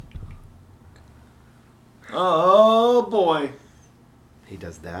Oh, boy. He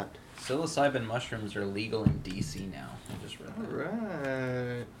does that. Psilocybin mushrooms are legal in D.C. now. I just read All that.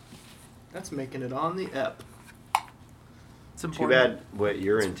 right. That's making it on the ep. It's Too important. bad what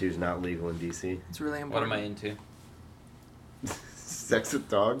you're into is not legal in DC. It's really What important. am I into? Sex with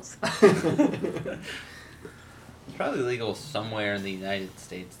dogs? It's probably legal somewhere in the United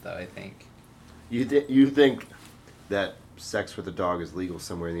States, though, I think. You think that sex with a dog is legal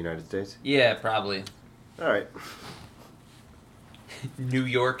somewhere in the United States? Yeah, probably. All right. New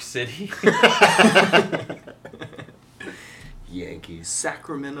York City. Yankees.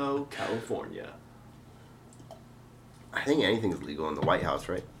 Sacramento, California. I think anything's legal in the White House,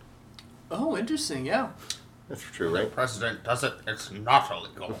 right? Oh, interesting, yeah. That's true, right? president does it, it's not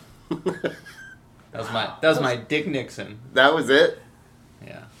illegal. That was my Dick Nixon. That was it?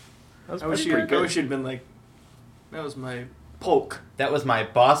 Yeah. I wish pretty good. you'd been like, that was my Polk. That was my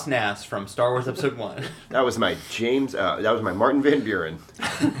Boss Nass from Star Wars Episode 1. That was my that was my Martin Van Buren.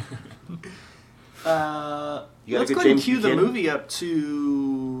 You got Let's a good go ahead and James cue the Buchanan? movie up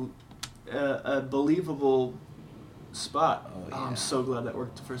to a believable spot. Oh, Oh, I'm yeah. so glad that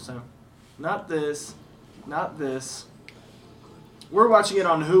worked the first time. Not this. Not this. We're watching it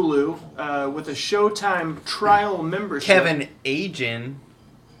on Hulu with a Showtime trial membership. Kevin Agin.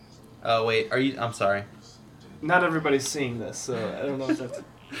 Oh, wait. I'm sorry. Not everybody's seeing this, so I don't know if that's...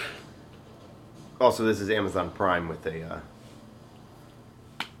 Also, this is Amazon Prime with a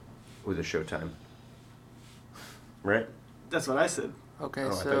Showtime. Right? That's what I said. Okay, Oh,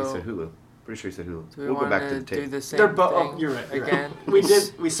 I thought you so said Hulu. Pretty sure you said Hulu. do we We'll go want back to to the do tape. the same They're both. Oh, thing you're right. You're again?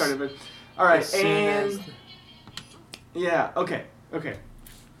 Right. We started it. All right, As soon as and yeah, okay.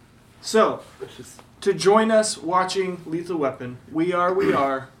 So, to join us watching Lethal Weapon, we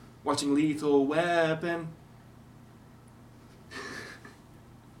are watching Lethal Weapon,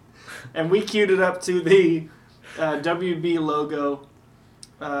 and we queued it up to the WB logo.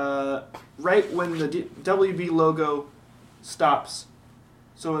 Right when the WB logo stops.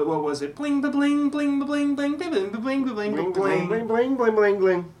 So what was it? Bling, ba bling, bling, ba bling, bling, ba bling, ba bling, ba bling, ba Bling, bling, bling. bling, bling, bling, bling,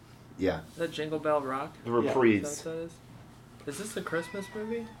 bling. Yeah, Is that Jingle Bell Rock? the Yeah. Is reprise. that what that is? Is this a Christmas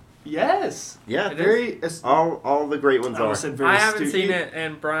movie? Yes. Yeah, It Very. all the great ones I are. almost said very I haven't astute. seen it,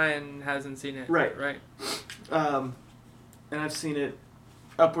 and Brian hasn't seen it. Right. Right. And I've seen it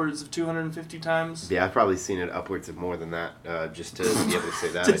upwards of 250 times. Yeah, I've probably seen it upwards of more than that, just to be able to say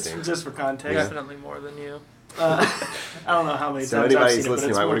that, I think. just for context. Definitely more than you. I don't know how many So times I've anybody's seen it, but listening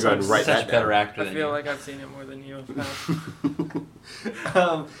it's might more wanna go ahead and times. write Such that a better down. actor I than feel you. like I've seen it more than you.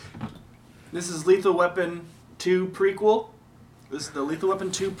 This is Lethal Weapon 2 prequel. This is the Lethal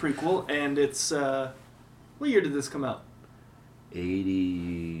Weapon 2 prequel, and it's what year did this come out?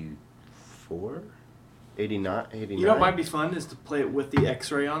 84? 89? 89? You know what might be fun is to play it with the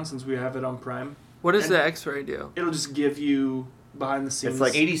X-ray on, since we have it on Prime. What does And- the X-ray do? It'll just give you behind the scenes. It's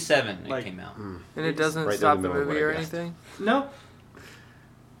like 87 Like- it came out. Mm. And it doesn't Right stop in the the middle of movie what or I guessed. anything? No,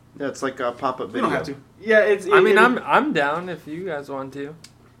 Yeah, it's like a pop-up we video. don't have to. Yeah, it's. I mean, I'm down if you guys want to.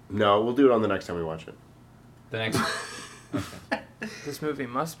 No, we'll do it on the next time we watch it. The next. This movie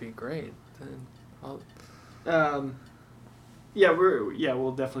must be great. Then I'll,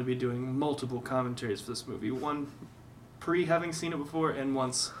 we'll definitely be doing multiple commentaries for this movie. One pre having seen it before, and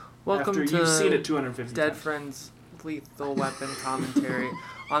once welcome after to you've seen it 250 Dead times. Friends Lethal Weapon commentary.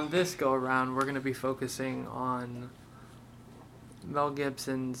 On this go around, we're going to be focusing on Mel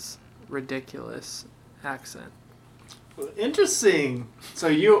Gibson's ridiculous accent. Interesting. So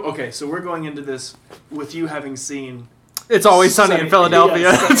we're going into this with you having seen. It's always sunny in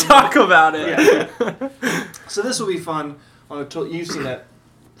Philadelphia. Yeah, Talk about it. Yeah. So this will be fun. You've seen that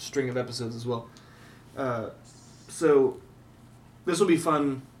string of episodes as well. So this will be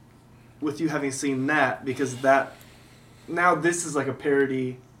fun with you having seen that, because now this is like a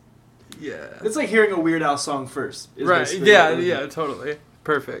parody. Yeah. It's like hearing a Weird Al song first. is Right. basically Yeah. what it would Yeah. Totally.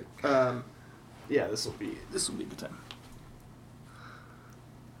 Perfect. be. Yeah, this will be the time.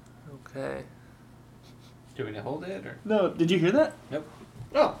 Okay. Do we need to hold it or? No, did you hear that? Nope.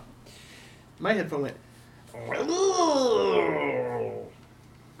 Oh, my headphone went.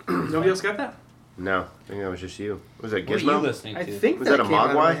 Nobody else got that? No, I think that was just you. Was that What are you Gizmo? listening I to? think Was that that a came out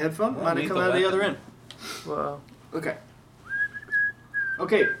of my Mogwai? headphone. Oh, Might have come Lethal out of the other Weapon. end. Well, Okay.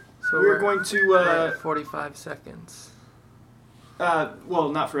 Okay, so we're going to. we're at 45 seconds. Well,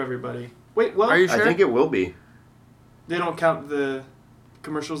 not for everybody. Wait, well, Are you sure? I think it will be. they don't count the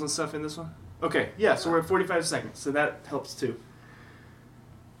commercials and stuff in this one? Okay, yeah, so we're at 45 seconds, so that helps too.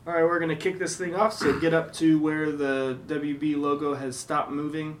 Alright, we're going to kick this thing off, so get up to where the WB logo has stopped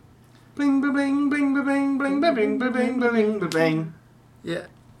moving. Bling, ba bling, bling, ba bling, bling, ba bling, ba bling, ba bling, ba bling. Yeah.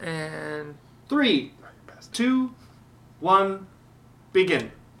 And 3, 2, 1,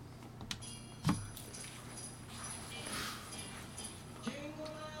 begin.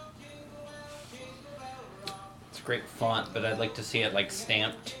 It's a great font, but I'd like to see it like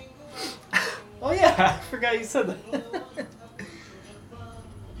stamped. Oh yeah, I forgot you said that.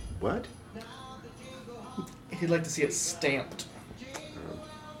 What? He'd like to see it stamped.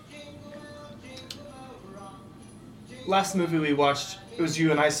 Last movie we watched, it was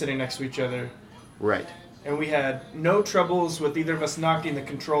you and I sitting next to each other, Right. and we had no troubles with either of us knocking the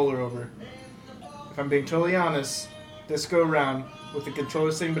controller over. If I'm being totally honest, this go round, with the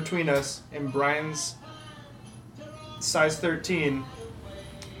controller sitting between us and Brian's size 13,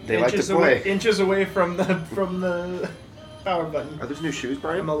 They like to inches play. inches away from the power button. Are those new shoes, I'm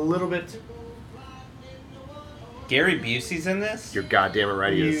Brian? a little bit. Gary Busey's in this. You're goddamn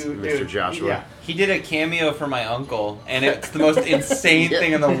right he is, Mr. Dude, Joshua. Yeah. He did a cameo for my uncle, and it's the most insane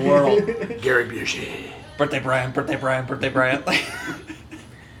thing in the world. Gary Busey. Birthday Brian, birthday Brian, birthday Brian.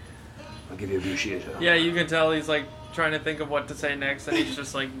 I'll give you a Busey. Yeah, you can tell he's like trying to think of what to say next, and he's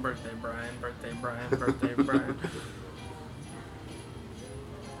just like, birthday Brian, birthday Brian, birthday Brian.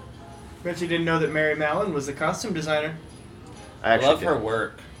 Bet you didn't know that Mary Mallon was the costume designer. I I actually love her did.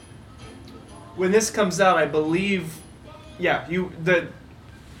 work. When this comes out, I believe, yeah,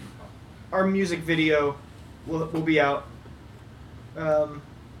 our music video will be out. Yeah,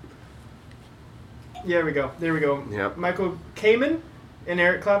 there we go. Yep. Michael Kamen and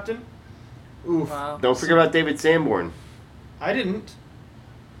Eric Clapton. Oof. Wow. Don't forget about David Sanborn. I didn't.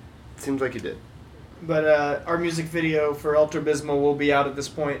 Seems like you did. But our music video for Ultra Bismal will be out at this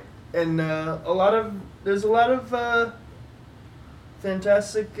point, and there's a lot of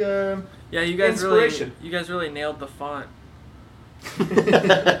fantastic. Yeah, you guys Inspiration. really nailed the font.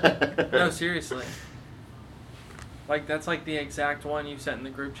 No, seriously. Like that's like the exact one you sent in the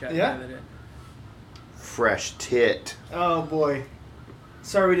group chat Yeah. the other day. Fresh tit. Oh boy,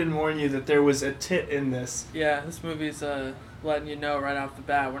 sorry we didn't warn you that there was a tit in this. Yeah, this movie's letting you know right off the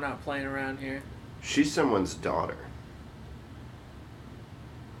bat we're not playing around here. She's someone's daughter.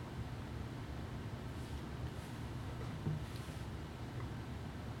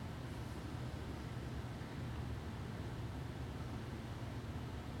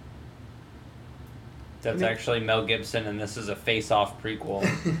 That's actually Mel Gibson, and this is a face-off prequel.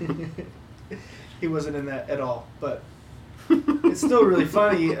 He wasn't in that at all, but it's still really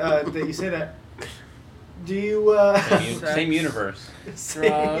funny that you say that. Do you Same universe.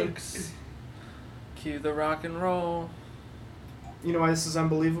 Drugs. Cue the rock and roll. You know why this is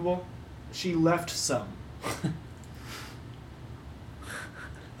unbelievable? She left some.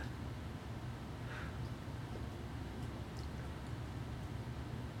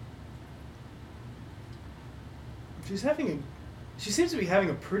 She seems to be having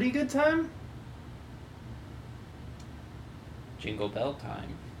a pretty good time. Jingle bell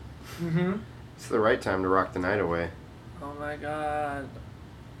time. Mm-hmm. It's the right time to rock the night away. Oh my god.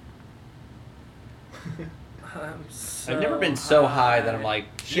 I'm so I've never been so high that I'm like,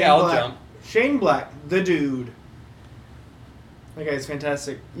 Shane yeah, I'll Black. jump. Shane Black, the dude. That guy's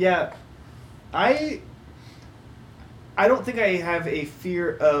fantastic. Yeah, I don't think I have a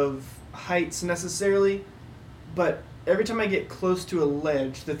fear of heights necessarily, but every time I get close to a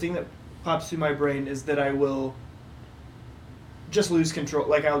ledge, the thing that pops through my brain is that I will just lose control.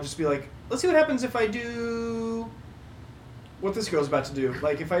 Like, I'll just be like, let's see what happens if I do what this girl's about to do.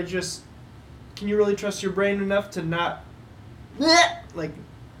 Like, if I just... Can you really trust your brain enough to not... Like...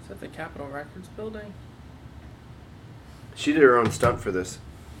 Is that the Capitol Records building? She did her own stunt for this.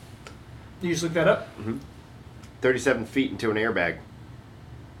 You just look that up? 37 feet into an airbag.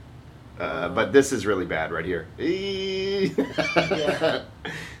 But this is really bad right here. Yeah.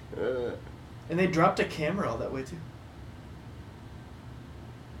 And they dropped a camera all that way, too.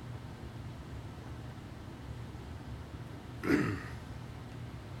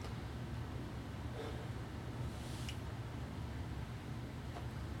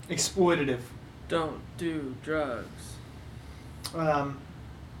 Exploitative. Don't do drugs.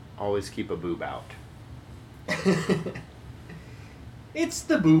 Always keep a boob out. It's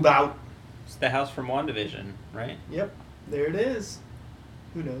the boob out. It's the house from WandaVision, right? Yep, there it is.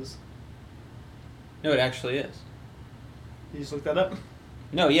 Who knows? No, it actually is. You just look that up?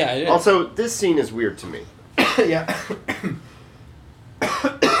 No, yeah, it is. Also, this scene is weird to me. Yeah.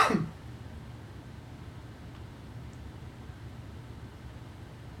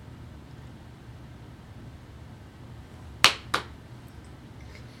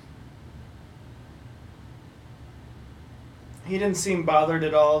 He didn't seem bothered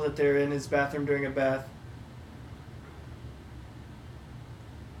at all that they're in his bathroom during a bath.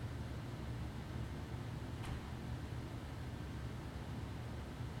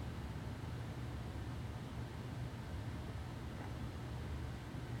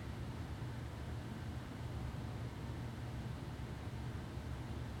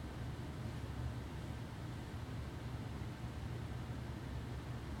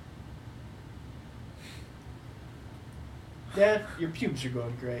 Dad, your pubes are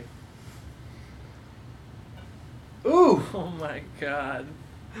going gray. Ooh! Oh my god.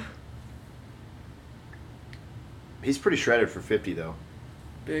 He's pretty shredded for 50, though.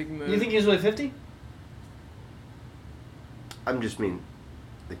 Big move. You think he's really 50? I'm just mean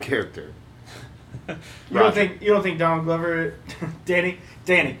the character. You Roger. don't think Donald Glover, Danny,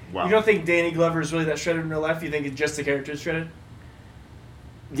 Wow. you don't think Danny Glover is really that shredded in real life? You think it's just the character is shredded?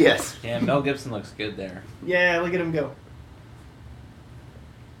 Yes. Yeah, Mel Gibson looks good there. Yeah, look at him go.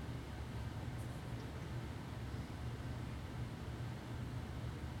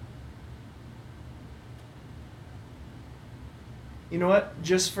 You know what?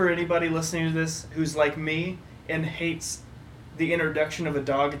 Just for anybody listening to this who's like me and hates the introduction of a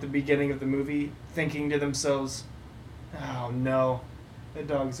dog at the beginning of the movie, thinking to themselves, oh no, that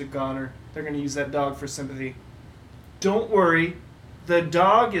dog's a goner. They're going to use that dog for sympathy. Don't worry. The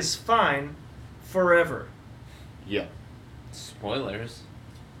dog is fine forever. Yeah. Spoilers.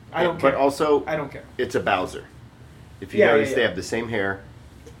 I don't care. But also, I don't care. it's a Bowser. If you Yeah, notice, yeah, they yeah. have the same hair.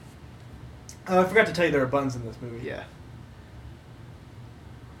 I forgot to tell you there are buns in this movie. Yeah.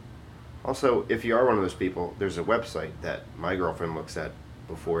 Also, if you are one of those people, there's a website that my girlfriend looks at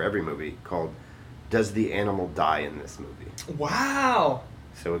before every movie called Does the Animal Die in This Movie? Wow.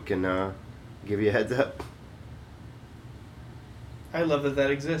 So it can give you a heads up. I love that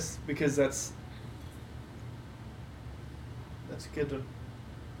exists because that's good to...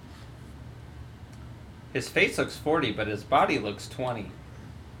 His face looks 40, but his body looks 20.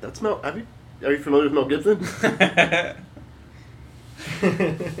 That's Mel. Are you familiar with Mel Gibson?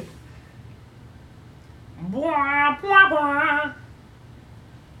 Bwah, bwah, bwah.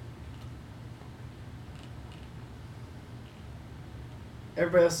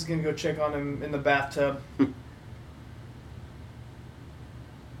 Everybody else is gonna go check on him in the bathtub.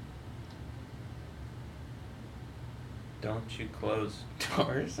 Don't you close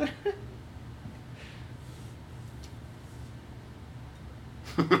doors?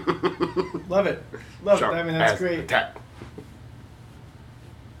 Love it. Love Sharp it. I mean, that's as great. attack.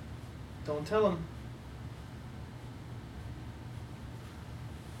 Don't tell him.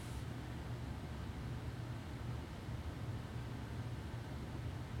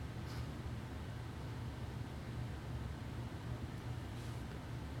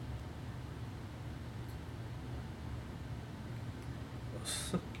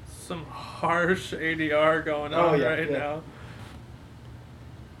 Some harsh ADR going Oh, on yeah, right yeah. now.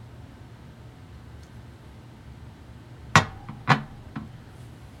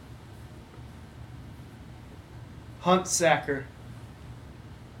 Hunt Sacker.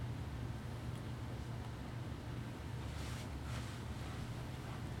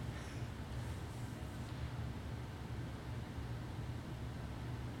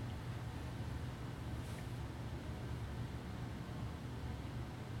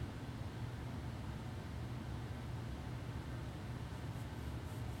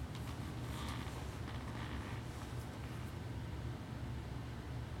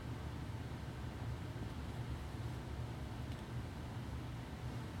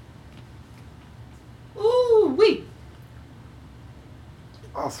 Ooh wee.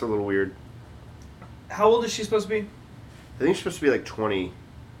 Also a little weird. How old is she supposed to be? I think she's supposed to be like 20.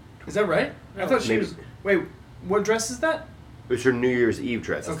 Is that right? I thought she Maybe. was. Wait, what dress is that? It's her New Year's Eve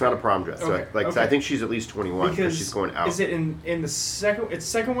dress. It's Okay. not a prom dress. So Okay, I okay. think she's at least 21 because she's going out. Is it in the second? It's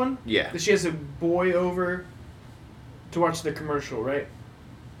second one. Yeah. That she has a boy over to watch the commercial, right?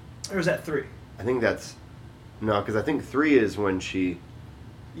 Or is that 3? I think that's no, because I think 3 is when she.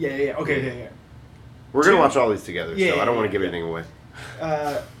 Yeah. Okay, yeah. We're gonna 2 watch all these together, Yeah, so I don't want yeah, to give yeah. anything away.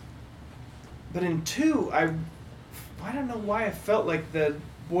 But in 2, I don't know why I felt like the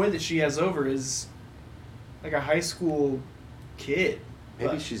boy that she has over is like a high school kid.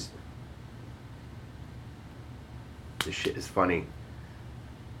 Maybe But- she's. This shit is funny.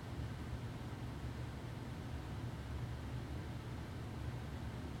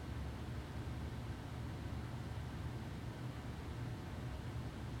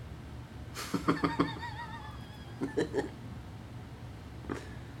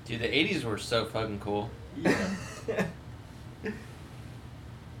 Dude, the 80s were so fucking cool. Yeah.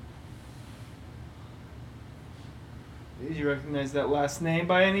 Did you recognize that last name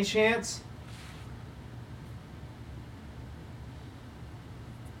by any chance?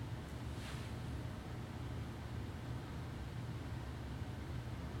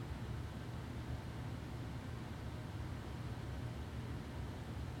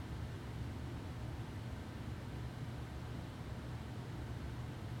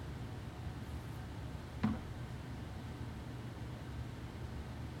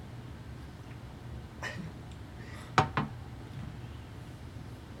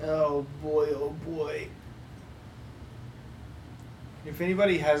 Oh boy, oh boy. If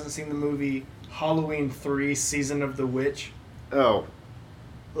anybody hasn't seen the movie Halloween 3 Season of the Witch, Oh,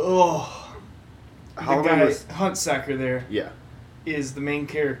 oh, the Halloween guy, was Huntsacker there, yeah. is the main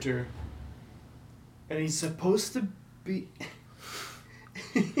character. And he's supposed to be...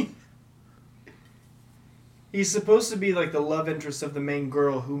 he's supposed to be like the love interest of the main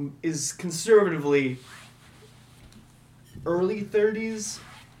girl, who is conservatively early 30s.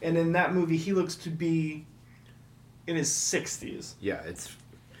 And in that movie, he looks to be in his 60s. Yeah, it's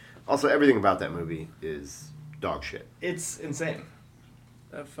also everything about that movie is dog shit. It's insane.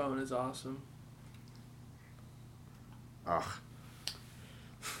 That phone is awesome. Ugh.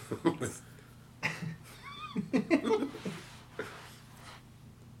 What?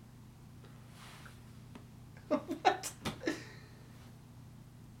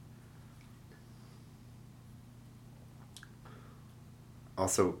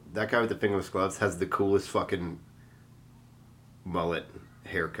 Also, that guy with the fingerless gloves has the coolest fucking mullet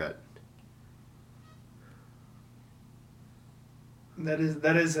haircut. That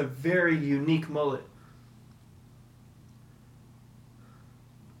is a very unique mullet.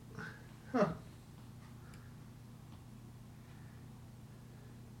 Huh.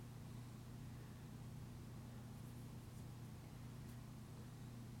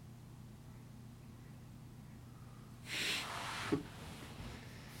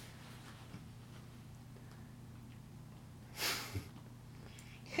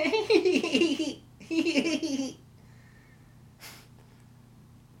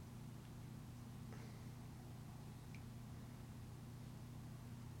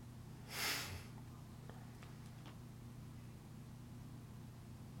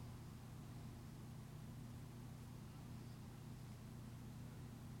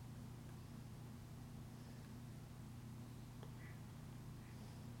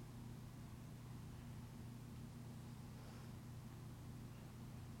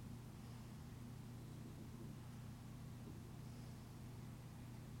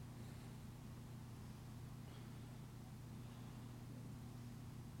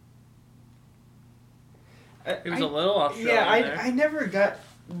 He was a little Australian Yeah, there. I never got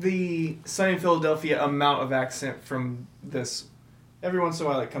the Sunny in Philadelphia amount of accent from this. Every once in a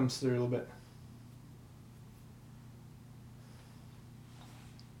while it comes through a little bit.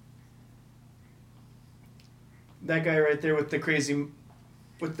 That guy right there with the crazy...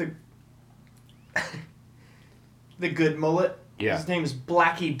 with the... the good mullet. Yeah. His name's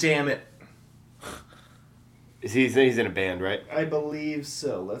Blackie Dammit. He's in a band, right? I believe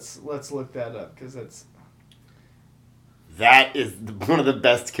so. Let's look that up, because that's... That is one of the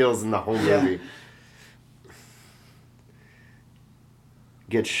best kills in the whole Yeah. movie.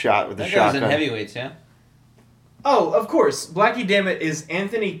 Gets shot with a That guy was in shotgun. heavyweights, yeah? Oh, of course. Blackie Dammit is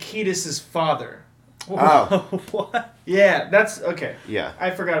Anthony Kiedis' father. Oh. What? Yeah, that's... okay. Yeah.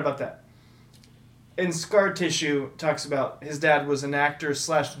 I forgot about that. And Scar Tissue talks about his dad was an actor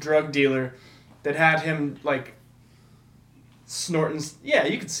 / drug dealer that had him, like, snorting... Yeah,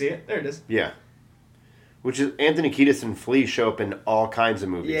 you can see it. There it is. Yeah. Which is Anthony Kiedis and Flea show up in all kinds of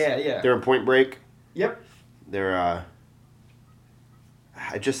movies. Yeah, yeah. They're in Point Break. Yep. They're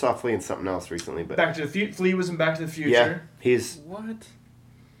I just saw Flea in something else recently, but Back to the Future. Flea was in Back to the Future. yeah, he's What?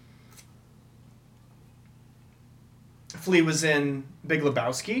 Flea was in Big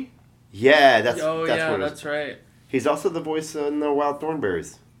Lebowski. that's Oh, that's yeah, what it is. that's right. He's also the voice in the Wild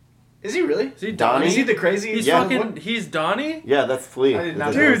Thornberries. Is he really? Is he Donnie? Donnie? Is he the crazy... He's Yeah. fucking... He's Donnie? Yeah, that's Flea. I did not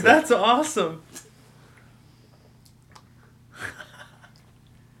That's know what Dude, it that's awesome.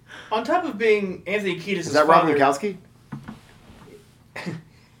 On top of being Anthony Kiedis' is that father... Rob Gronkowski?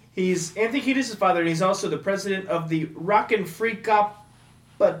 He's Anthony Kiedis' father, and he's also the president of the Rockin'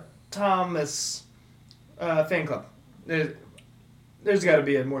 Freakopotamus fan club. There's got to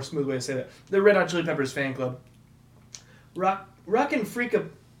be a more smooth way to say that. The Red Hot Chili Peppers fan club. Rockin'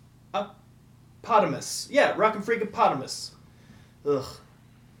 Freakopotamus. Yeah, Rockin' Freakopotamus. Ugh.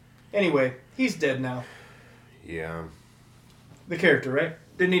 Anyway, he's dead now. Yeah. The character, right?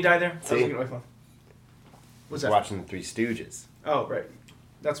 Didn't he die there? I was See? looking at my phone. What's that? Watching the Three Stooges. Oh, right.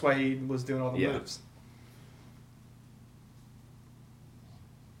 That's why he was doing all the Yeah. moves.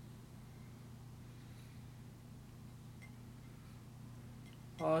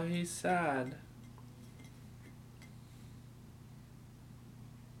 Oh, he's sad.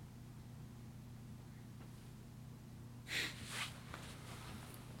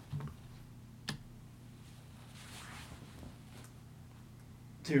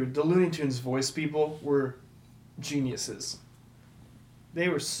 Dude, the Looney Tunes voice people were geniuses. They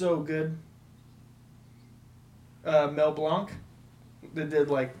were so good. Mel Blanc, that did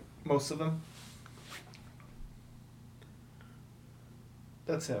like most of them.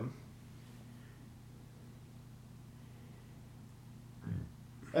 That's him.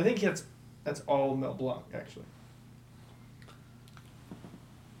 I think that's all Mel Blanc actually.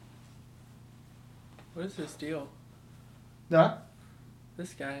 What is his deal? Nah.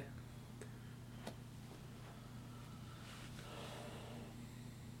 This guy.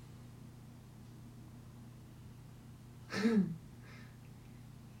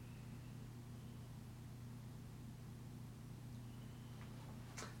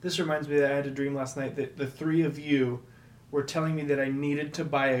 This reminds me that I had a dream last night that the three of you were telling me that I needed to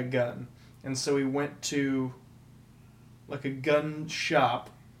buy a gun. And so we went to like a gun shop.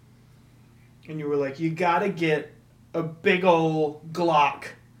 And you were like, you gotta get a big old Glock.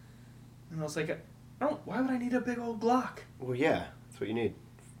 And I was like, why would I need a big old Glock? Well, yeah, that's what you need.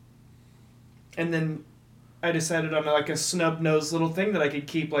 And then I decided on like a snub-nosed little thing that I could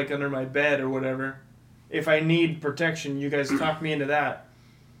keep like under my bed or whatever. If I need protection, you guys talked me into that.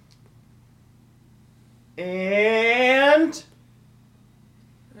 And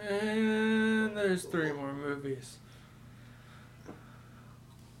there's 3 more movies.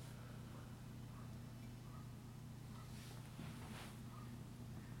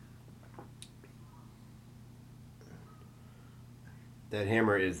 That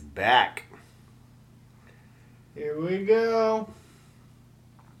hammer is back. here we go.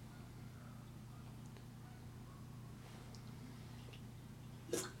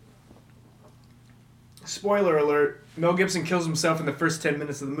 Spoiler alert, Mel Gibson kills himself in the first 10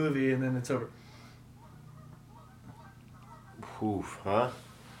 minutes of the movie and then it's over. Oof, huh?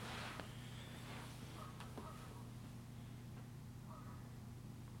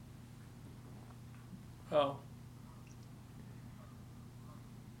 Oh.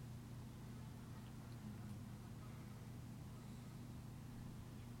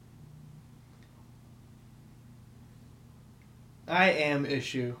 I am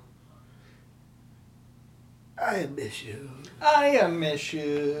issue. I miss you. I am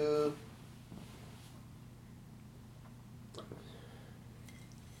issue.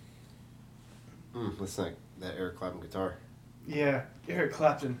 Listen like that Eric Clapton guitar Yeah, Eric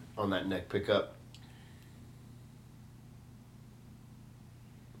Clapton. on that neck pickup.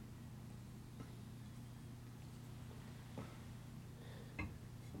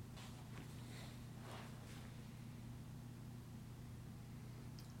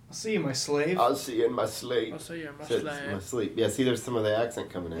 I'll see you, my slave. I'll see you in my sleep. I'll say you're my Said, slave. my sleep. Yeah, see, there's some of the accent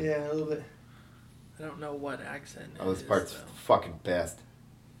coming in. Yeah, a little bit. I don't know what accent it Oh, this is, part's though. fucking best.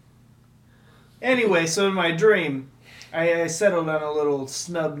 Anyway, so in my dream, I settled on a little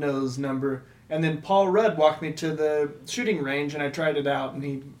snub nose number, and then Paul Rudd walked me to the shooting range, and I tried it out, and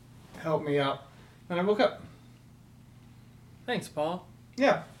he helped me out, and I woke up. Thanks, Paul.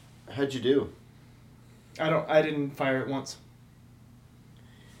 Yeah, How'd you do? I didn't fire it once.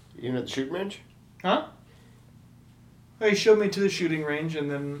 Even at the shooting range? Huh? He showed me to the shooting range, and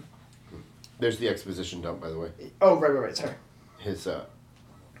then There's the exposition dump, by the way. oh right, sorry.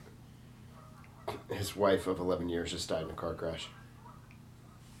 His wife of 11 years just died in a car crash.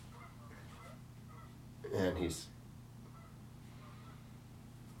 And he's...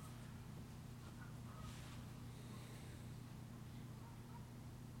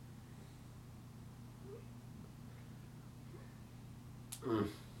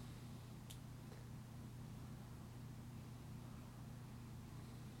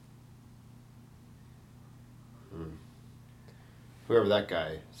 Whoever that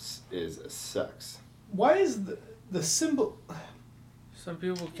guy is sucks. Why is the symbol? Some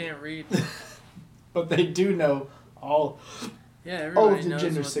people can't read. But they do know all. Yeah, All of everybody the knows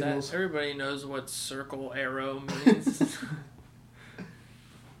gender what signals. that. Everybody knows what circle arrow means.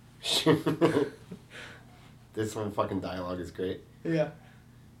 This one fucking dialogue is great. Yeah.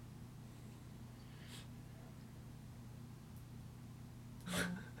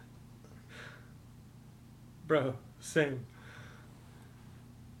 Bro, same.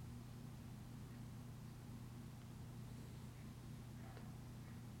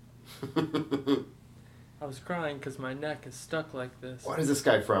 I was crying because my neck is stuck like this. What is this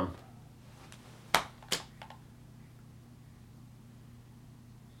guy from?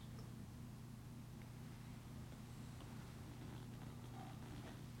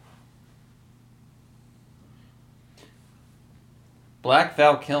 Black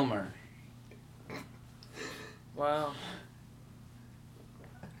Val Kilmer. Wow.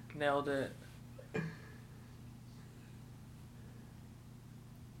 Nailed it.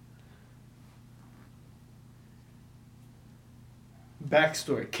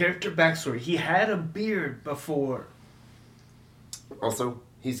 Backstory, character backstory. He had a beard before. Also,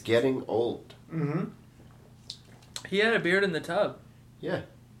 he's getting old. Mm-hmm. He had a beard in the tub. Yeah.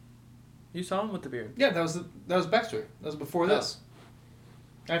 You saw him with the beard. Yeah, that was backstory. That was before this.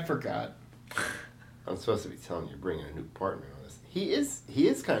 I forgot. I'm supposed to be telling you, bringing a new partner on this. He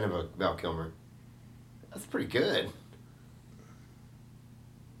is kind of a Val Kilmer. That's pretty good.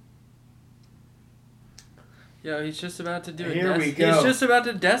 Yo, he's just about to do it. Here we go. He's just about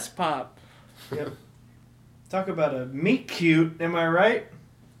to desk pop. Yep. Talk about a meet cute, am I right?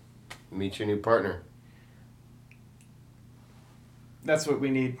 Meet your new partner. That's what we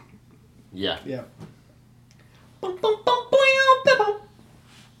need. Yeah. Yeah.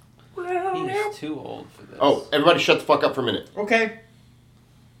 He's too old for this. Oh, everybody shut the fuck up for a minute. Okay.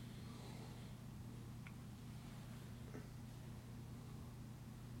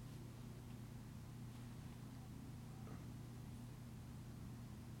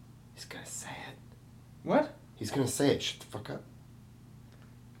 He's gonna say it. What? He's gonna say it. Shut the fuck up.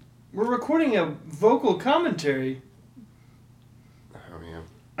 We're recording a vocal commentary. Oh,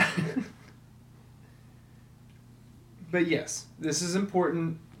 yeah. But yes, this is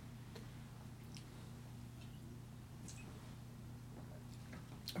important.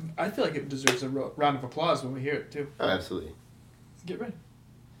 I feel like it deserves a round of applause when we hear it, too. Oh, absolutely. Get ready.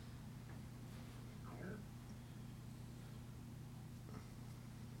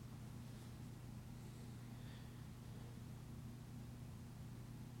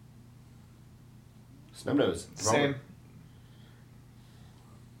 Snubnose. Same.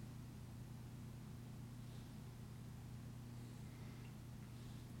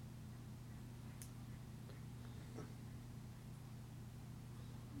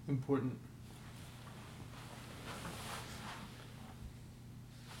 Important.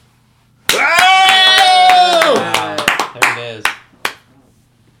 Oh! There it is.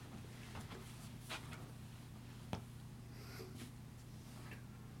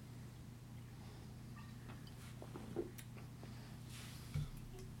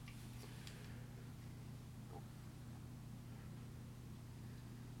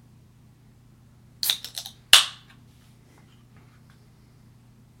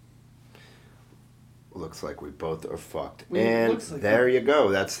 Looks like we both are fucked. We- and looks like there you go.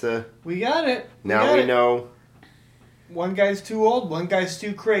 That's the... We got it. Now got we it. know. One guy's too old, one guy's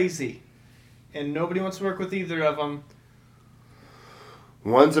too crazy. And nobody wants to work with either of them.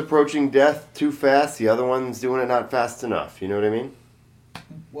 One's approaching death too fast. The other one's doing it not fast enough. You know what I mean?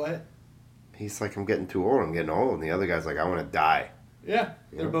 What? He's like, I'm getting too old. I'm getting old. And the other guy's like, I want to die. Yeah,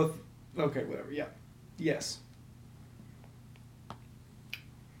 they're Yeah. both... Okay, whatever, yeah. Yes.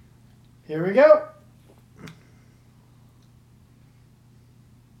 Here we go.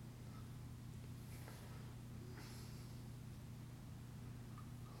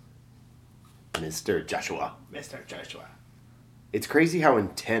 Mr. Joshua. Mr. Joshua. It's crazy how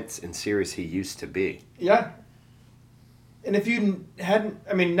intense and serious he used to be. Yeah. And if you hadn't...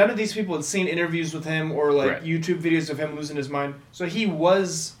 I mean, none of these people had seen interviews with him or, like, Right. YouTube videos of him losing his mind. So he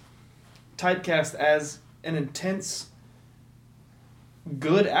was typecast as an intense,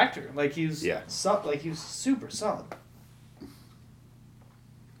 good actor. Like, he was... Yeah. Like, he was super solid.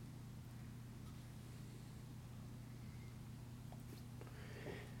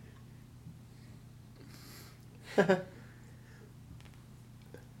 Guy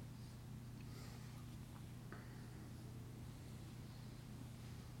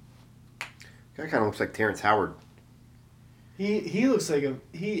kind of looks like Terrence Howard. He looks like a...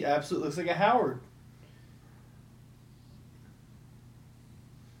 He absolutely looks like a Howard.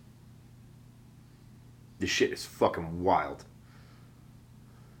 This shit is fucking wild.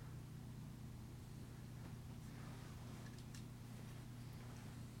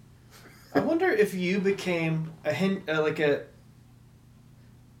 I wonder if you became a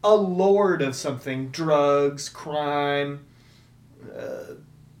lord of something, drugs, crime,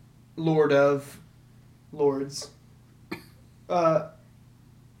 lord of lords.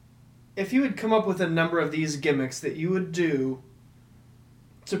 If you would come up with a number of these gimmicks that you would do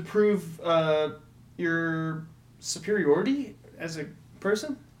to prove your superiority as a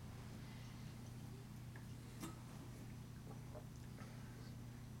person.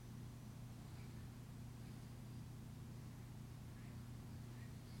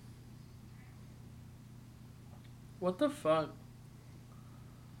 What the fuck?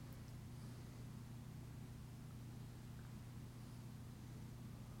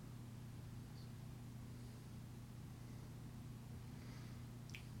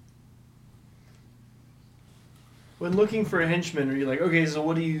 When looking for a henchman, are you like, okay, so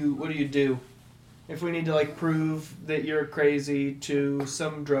what do you do? If we need to like prove that you're crazy to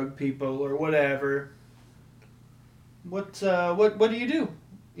some drug people or whatever. What do you do?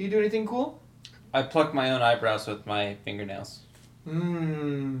 You do anything cool? I pluck my own eyebrows with my fingernails.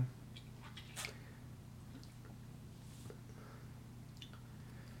 Mmm.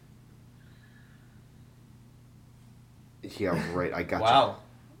 Yeah, right. I got you. Wow.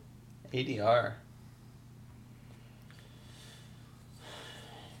 ADR.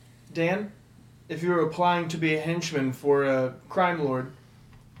 Dan, if you were applying to be a henchman for a crime lord,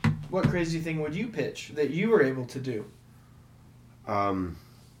 what crazy thing would you pitch that you were able to do?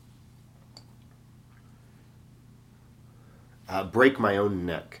 Break my own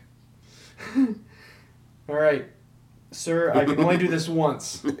neck. All right, sir, I can only do this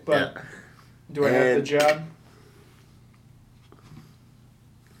once, but Yeah. do I have the And- job?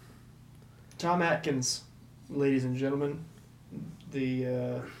 Tom Atkins, ladies and gentlemen,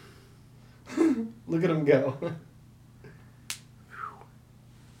 the look at him go.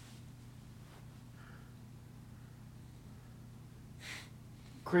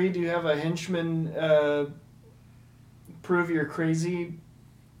 Creed, do you have a henchman prove you're crazy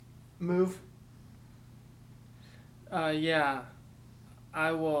move? Yeah.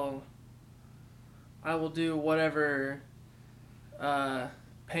 I will do whatever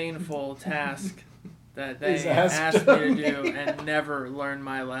painful task that they Is asked asked me to of do me. and never learn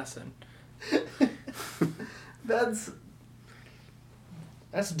my lesson. That's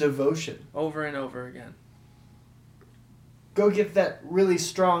devotion. Over and over again. Go get that really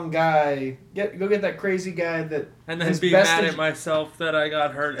strong guy. Go get that crazy guy that And then has be mad bested at myself that I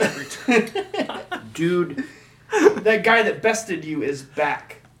got hurt every time. Dude, that guy that bested you is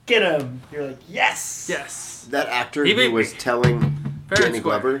back. Get him. You're like, yes. Yes. that actor He who beat was me. telling Fair and Danny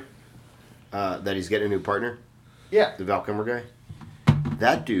square. Glover that he's getting a new partner, Yeah. the Val Kilmer guy,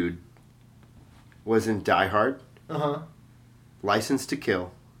 that dude was in Die Hard, Uh-huh. License to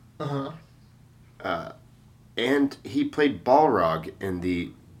Kill, Uh-huh. and he played Balrog in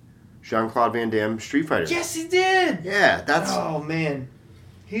the Jean-Claude Van Damme Street Fighter. Yes, he did. Yeah, that's... Oh man.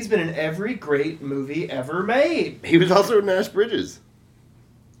 He's been in every great movie ever made. He was also in Nash Bridges.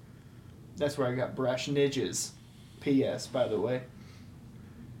 That's where I got brash nidges. P.S. by the way.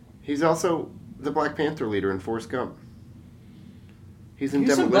 He's also the Black Panther leader in Forrest Gump. He's in He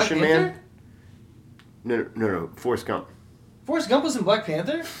was in Black Demolition Man. Panther? No, Forrest Gump. Forrest Gump was in Black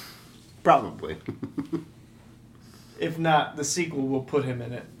Panther? Probably. If not, the sequel will put him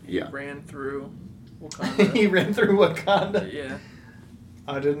in it. Yeah. Ran through He Wakanda. ran through Wakanda. Yeah.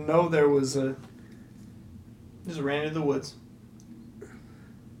 I didn't know there was a... Just ran into the woods.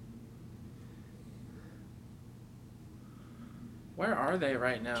 Where are they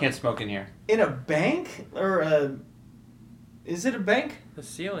right now? Can't smoke in here. In a bank? Or a... Is it a bank? The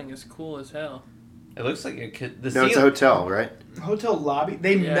ceiling is cool as hell. It looks like it could. No, it's a hotel, right? Hotel lobby?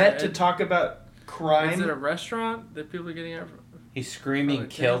 They Yeah, met to it- talk about crime? Is it a restaurant that people are getting out? He's screaming, Oh,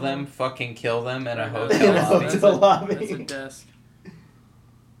 "Kill okay. them! Fucking kill them!" in a In a hotel lobby. hotel lobby. That's a desk.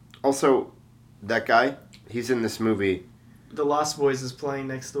 Also, that guy, he's in this movie. The Lost Boys is playing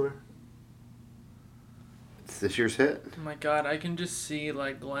next door. It's this year's hit. Oh my god, I can just see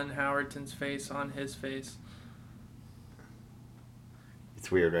like Glenn Howerton's face on his face.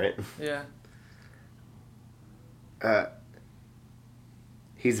 It's weird, right? Yeah.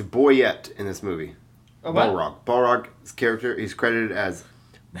 He's a Boyette in this movie. Oh, what? Balrog. Balrog's character, he's credited as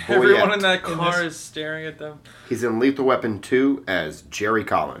Everyone Boyette. in that In car this- is staring at them. He's in Lethal Weapon 2 as Jerry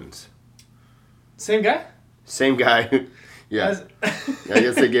Collins. Same guy? Same guy. Yeah. As- I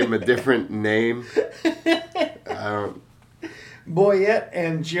guess they gave him a different name. I don't... Boyette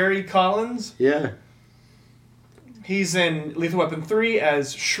and Jerry Collins. Yeah. He's in Lethal Weapon 3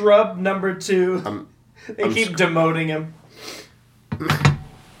 as Shrub number 2. They I'm keep sc- demoting him.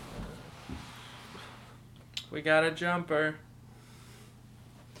 We got a jumper.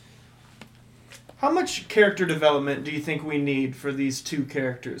 How much character development do you think we need for these two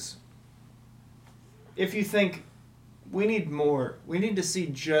characters? If you think we need more, we need to see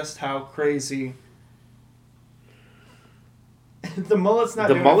just how crazy. The mullet's not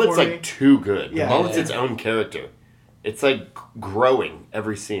The doing mullet's it for me. like too good. Yeah. The mullet's Yeah. its own character. It's like growing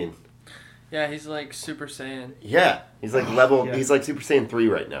every scene. Yeah, he's like Super Saiyan. Yeah. He's like level, Yeah. he's like Super Saiyan 3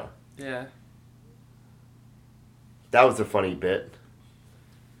 right now. Yeah. That was a funny bit.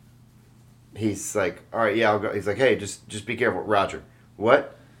 He's like, all right, yeah, I'll go. He's like, hey, just be careful, Roger.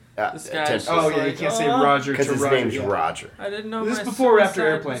 What? This guy's Attention. Oh just yeah, you like, can't say "Oh." Roger Because to his Roger. name's yeah. Roger. I didn't know This my is before or after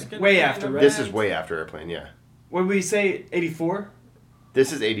suicide Airplane? was gonna Way be after, an right? This is event. way after Airplane, yeah. What did we say? 84?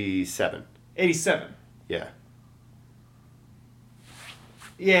 This is 87. 87. Yeah.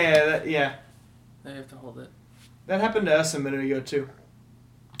 Yeah, They have to hold it. that happened to us a minute ago too.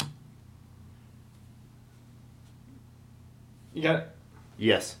 You got it?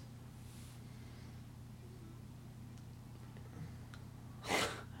 Yes.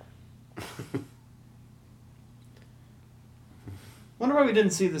 Wonder why we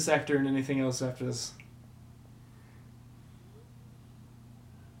didn't see this actor in anything else after this.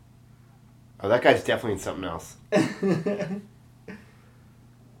 Oh, that guy's definitely in something else.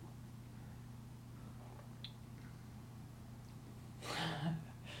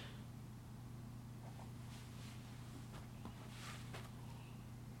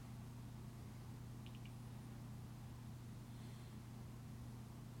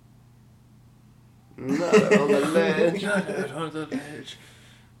 Not on the ledge. Not on the ledge.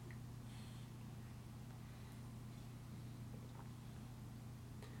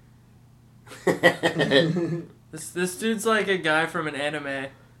 This dude's like a guy from an anime.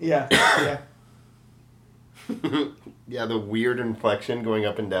 Yeah, yeah. Yeah, the weird inflection going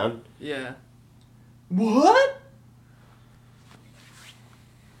up and down. Yeah. What?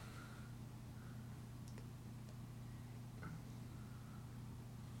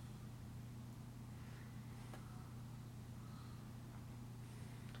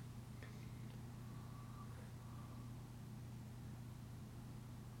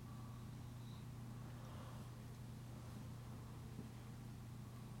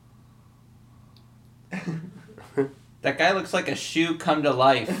 That guy looks like a shoe come to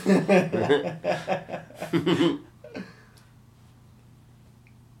life.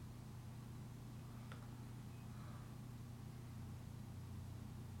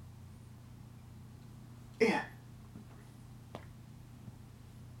 Yeah.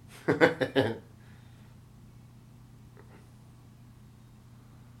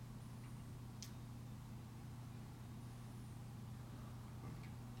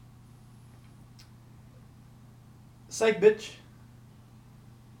 Psych, bitch.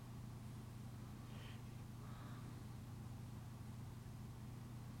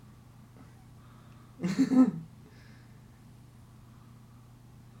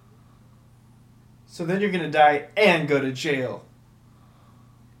 So then you're gonna die and go to jail.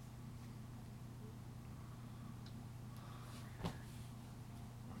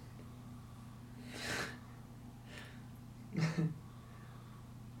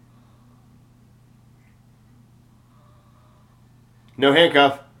 No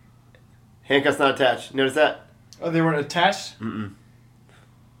handcuff. Handcuff's not attached. Notice that? Oh, they weren't attached? Mm-mm.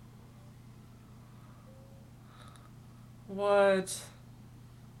 What?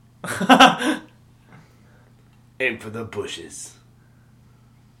 Aim for the bushes.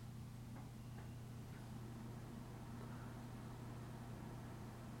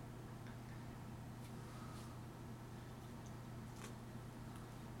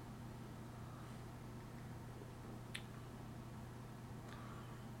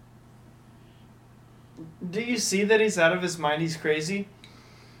 Do you see that he's out of his mind? He's crazy?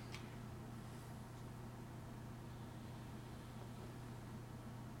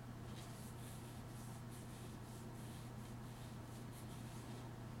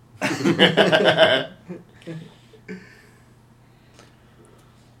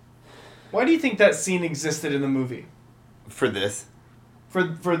 Why do you think that scene existed in the movie? For this? For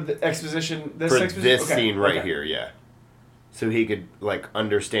the exposition? This For exposition? this Okay, scene right okay. here, yeah. So he could, like,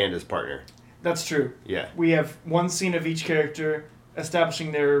 understand his partner. That's true. Yeah. We have one scene of each character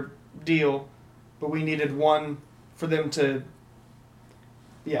establishing their deal, but we needed one for them to...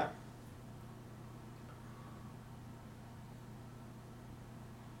 Yeah.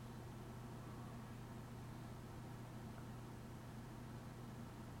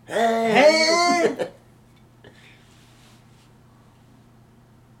 Hey!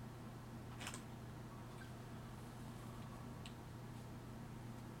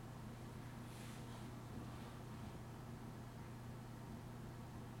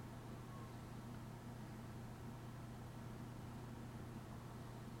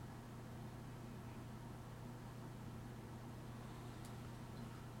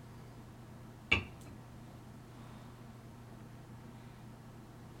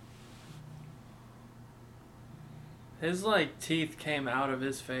 His, like, teeth came out of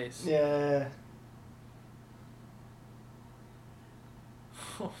his face. Yeah.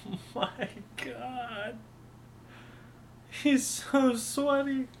 Oh my god. He's so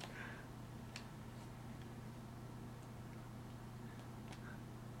sweaty.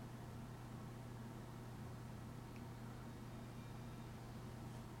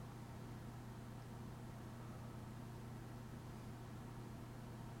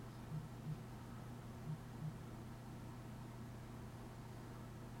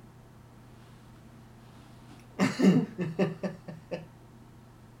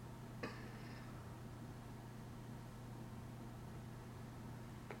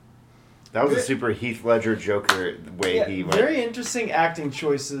 That was a Very- super Heath Ledger Joker way Yeah, he went. very interesting acting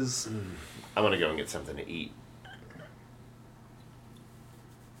choices. I'm gonna go and get something to eat.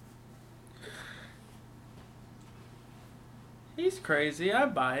 He's crazy. I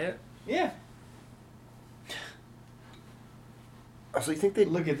buy it. Yeah. Also, you think they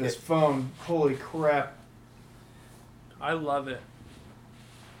Look at this phone. Holy crap. I love it.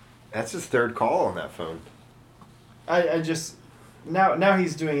 That's his third call on that phone. I just now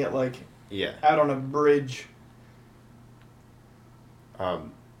he's doing it like Yeah. out on a bridge.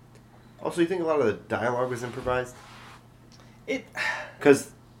 Also, you think a lot of the dialogue was improvised? It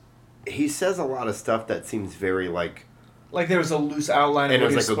Because he says a lot of stuff that seems very like, like there was a loose outline of and it what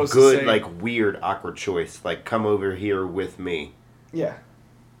he was was like a supposed good, to say. like weird, awkward choice. Like, come over here with me, Yeah.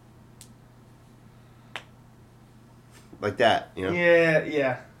 like that. You know?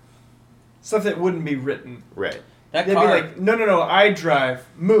 Yeah. Stuff that wouldn't be written. Right. That They'd car. be like, no, I drive.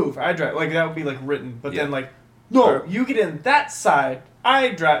 Move, I drive. Like, that would be, like, written. But Yeah. then, like, no, Or- you get in that side. I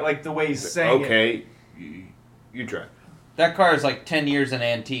drive. Like, the way he's saying it. Okay, you drive. That car is like 10 years an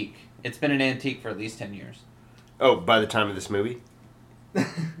antique. It's been an antique for at least 10 years. Oh, by the time of this movie?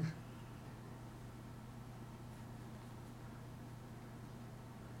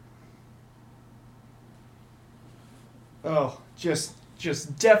 Oh, just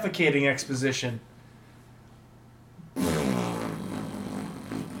defecating exposition.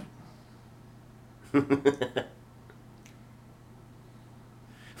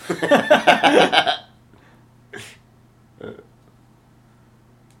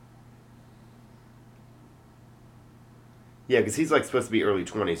 Yeah, because he's like supposed to be early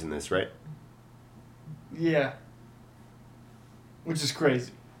 20s in this, right? Yeah. Which is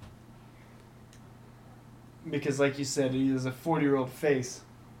crazy. Because, like you said, he has a 40-year-old face.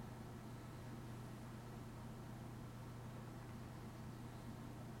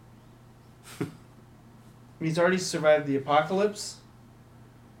 He's already survived the apocalypse,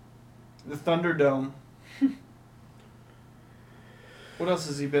 the Thunderdome. What else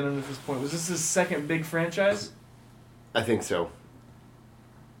has he been in at this point? Was this his second big franchise? I think so.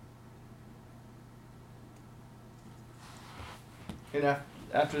 And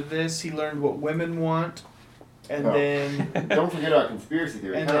after this, he learned what women want. And Oh. then, Don't forget about conspiracy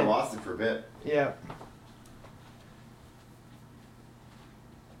theory. And Kind of then- lost it for a bit. yeah.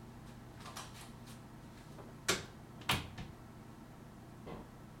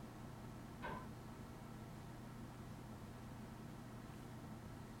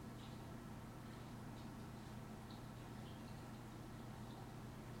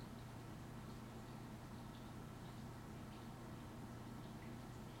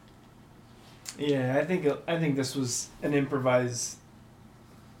 Yeah, I think this was an improvised.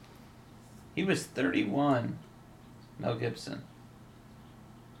 He was 31. Mel Gibson.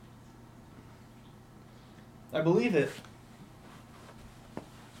 I believe it.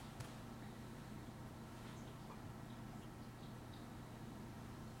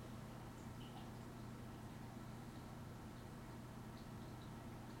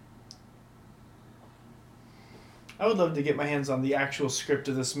 I would love to get my hands on the actual script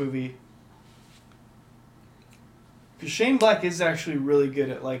of this movie. Because Shane Black is actually really good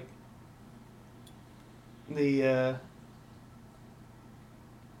at, like, the,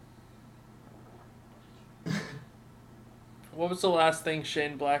 What was the last thing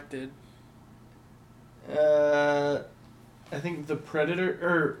Shane Black did? I think The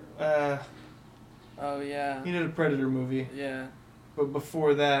Predator, Oh yeah. he did a Predator movie. Yeah. But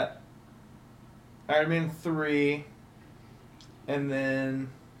before that, Iron Man 3, and then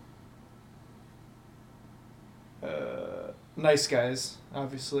Nice Guys,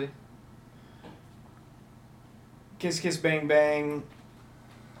 obviously. Kiss Kiss Bang Bang.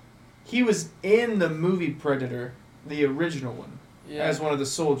 He was in the movie Predator, the original one, Yeah. as one of the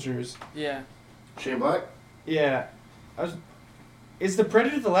soldiers. Yeah. Shane Black? Yeah. Is the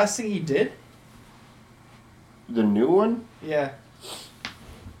Predator the last thing he did? The new one? Yeah.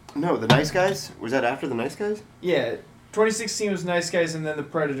 No, The Nice Guys? Was that after The Nice Guys? Yeah. 2016 was Nice Guys and then the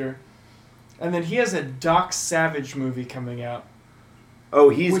Predator. And then he has a Doc Savage movie coming out, Oh,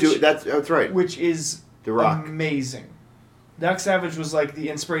 he's Which- doing... That's right. which is The Rock. amazing. Doc Savage was like the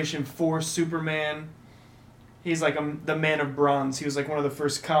inspiration for Superman. He's like the Man of Bronze. He was like one of the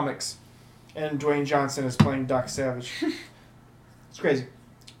first comics. And Dwayne Johnson is playing Doc Savage. It's crazy.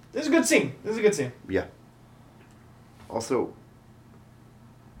 This is a good scene. Yeah. Also,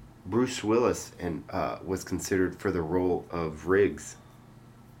 Bruce Willis was considered for the role of Riggs.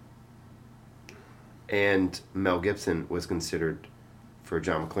 And Mel Gibson was considered for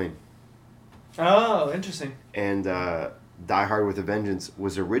John McClane. Oh, interesting. And Die Hard with a Vengeance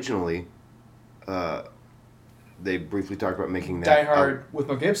was originally they briefly talked about making that. Die Hard with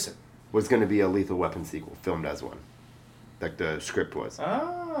Mel Gibson. Was going to be a Lethal Weapon sequel, filmed as one. Like the script was.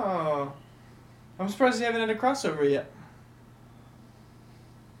 Oh. I'm surprised you haven't had a crossover yet.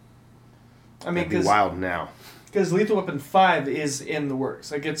 I mean, That'd be wild now. Because Lethal Weapon 5 is in the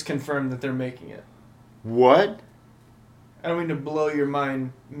works. Like, it's confirmed that they're making it. What? I don't mean to blow your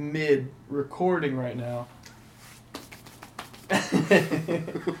mind mid-recording right now.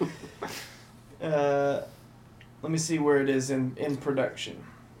 Let me see where it is in production.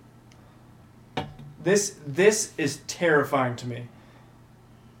 This is terrifying to me.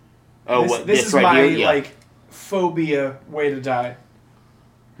 Oh, this is right my here? Yeah. phobia way to die.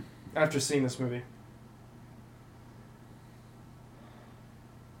 After seeing this movie.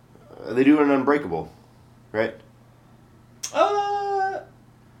 They do an Unbreakable, right?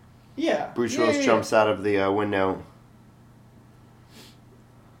 Yeah. Bruce Willis jumps out of the window,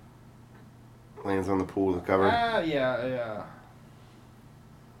 lands on the pool of the cover. Yeah.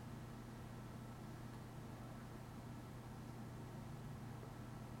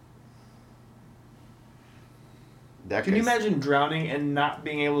 Can you imagine drowning and not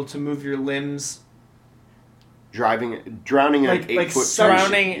being able to move your limbs? Drowning in an 8-foot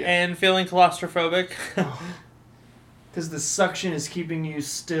Drowning and feeling claustrophobic. Because the suction is keeping you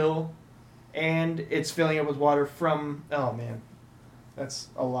still, and it's filling up with water from... Oh, man. That's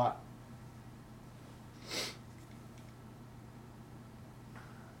a lot.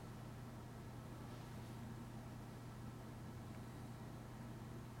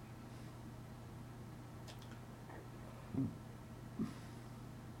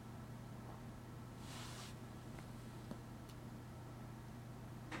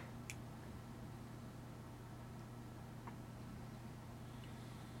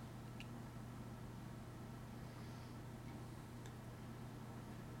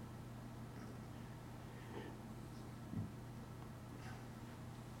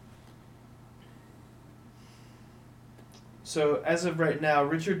 So, as of right now,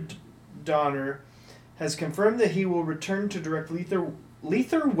 Richard Donner has confirmed that he will return to direct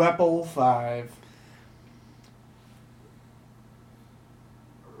Lethal Weapon 5.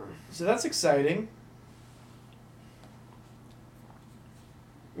 So that's exciting.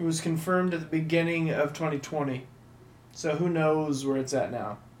 It was confirmed at the beginning of 2020. So who knows where it's at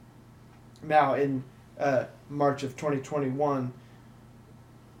now. Now, in March of 2021...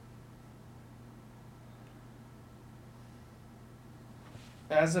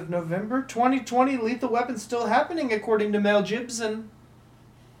 As of November 2020, Lethal Weapon's still happening, according to Mel Gibson.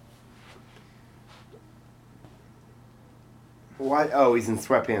 Why? Oh, he's in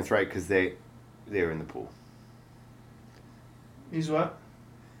sweatpants, right? Because they were in the pool. He's what?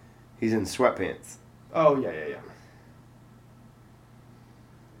 He's in sweatpants. Oh, yeah.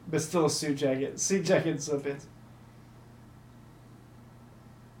 But still a suit jacket. Suit jacket and sweatpants.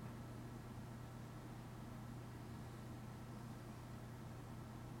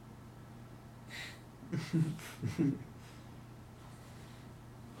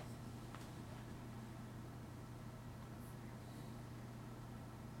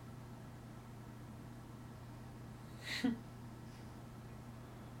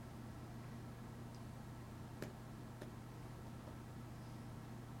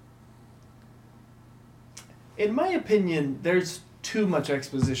 In my opinion, there's too much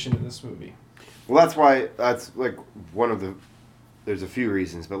exposition in this movie. Well, that's like one of the... There's a few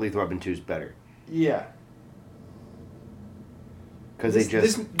reasons, but Lethal Weapon 2 is better. Yeah. Because they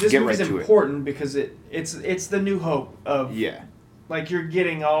just this get movie's right to important because it's the new hope of... Yeah. Like, you're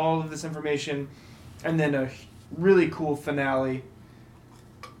getting all of this information and then a really cool finale,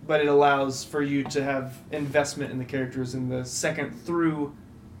 but it allows for you to have investment in the characters in the second through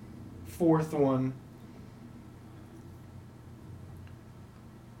fourth one.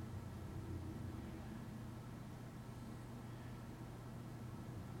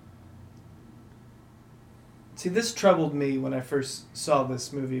 See, this troubled me when I first saw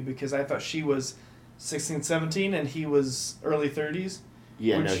this movie because I thought she was 16, 17 and he was early 30s.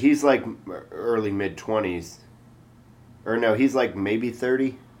 Yeah, no, he's like early mid-20s. Or no, he's like maybe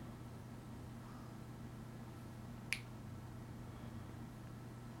 30.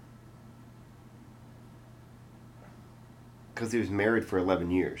 Because he was married for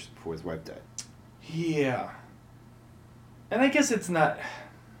 11 years before his wife died. Yeah. And I guess it's not...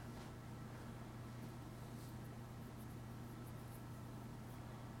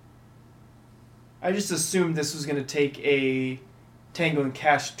 I just assumed this was going to take a Tango and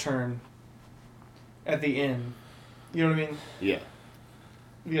Cash turn at the end. You know what I mean? Yeah.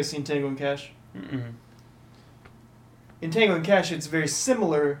 Have you guys seen Tango and Cash? Mm-mm. In Tango and Cash, it's very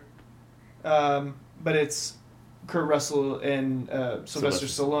similar but it's Kurt Russell and Sylvester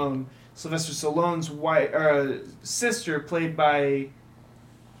Stallone. Sylvester Stallone's sister, played by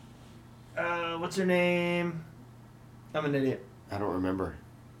what's her name? I'm an idiot. I don't remember.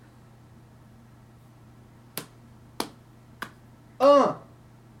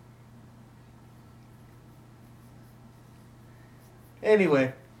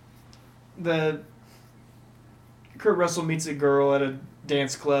 Anyway, Kurt Russell meets a girl at a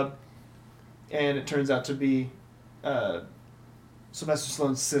dance club, and it turns out to be Sylvester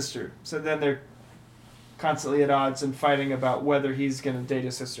Stallone's sister. So then they're constantly at odds and fighting about whether he's going to date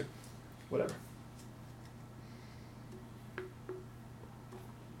his sister. Whatever.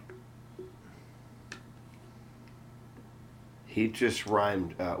 He just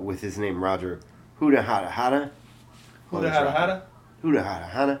rhymed with his name, Roger. Huda Hada Hada. Huda Hada Hada? Huda Hada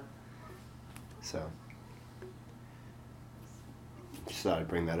Hada. So, just thought I'd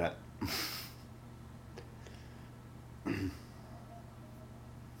bring that up.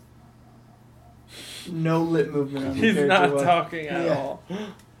 No lip movement on the He's character not was. talking at Yeah. all.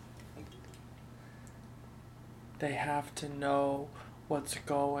 They have to know what's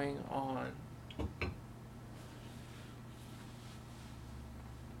going on.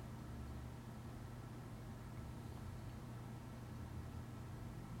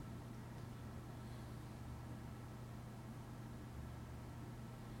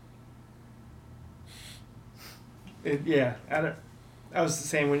 I was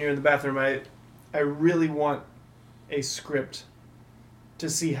saying when you're in the bathroom, I really want a script to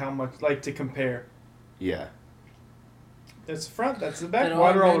see how much, like, to compare. Yeah. That's the front, that's the back, And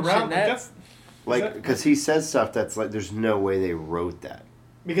water all mention around. that- Like, because he says stuff that's like, there's no way they wrote that.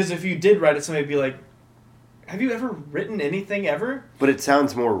 Because if you did write it, somebody would be like, have you ever written anything ever? But it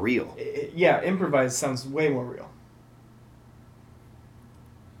sounds more real. Yeah, improvised sounds way more real.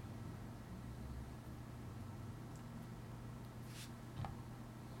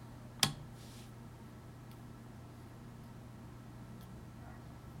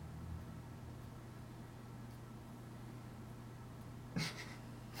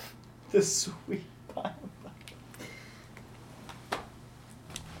 The sweet pie.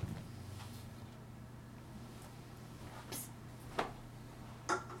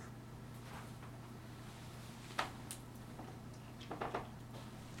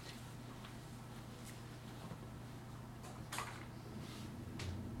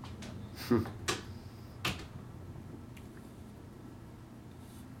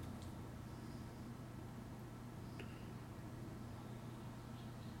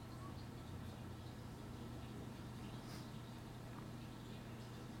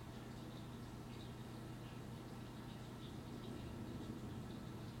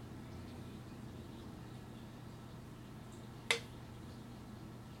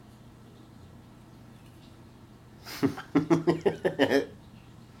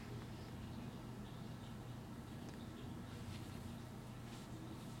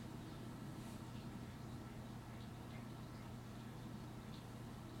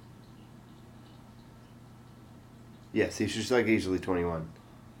 Yes, he's just like easily 21.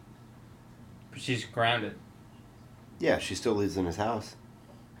 But she's grounded. Yeah, she still lives in his house.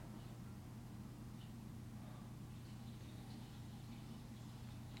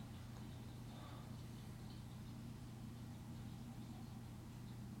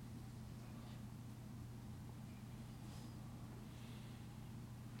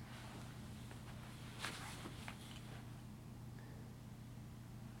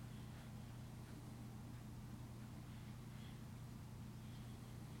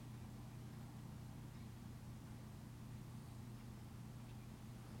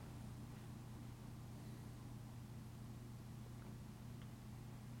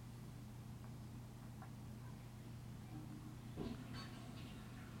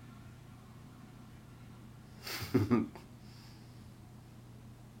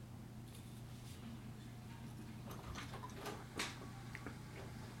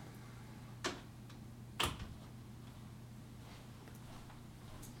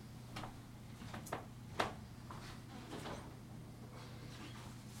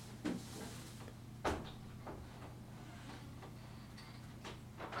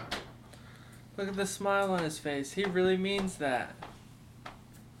 Look at the smile on his face. He really means that.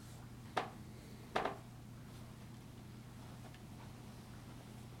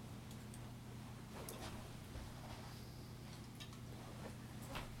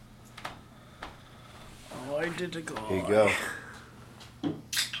 Oh, I did a goal. Here you go.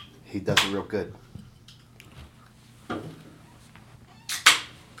 He does it real good.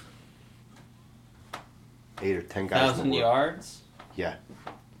 Eight or 10 guys. 1,000 yards. Yeah.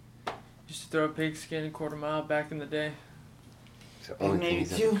 You're throw a pigskin a quarter mile back in the day? It's the only thing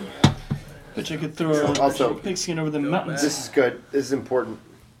he's ever- Bet you could throw Also- a pigskin over the Go mountains. back. This is good. This is important.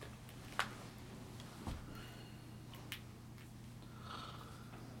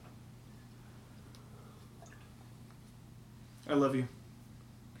 I love you.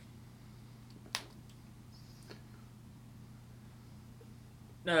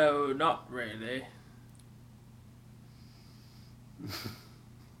 No, not really.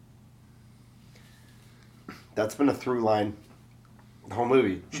 That's been a through line the whole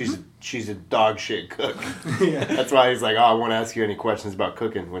movie. She's a dog shit cook. Yeah. That's why he's like, oh, I won't ask you any questions about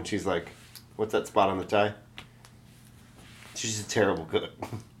cooking. When she's like, what's that spot on the tie? She's a terrible cook.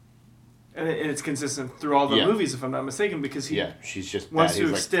 And it's consistent through all the Yeah. movies, if I'm not mistaken, because he Yeah, she's just wants bad. to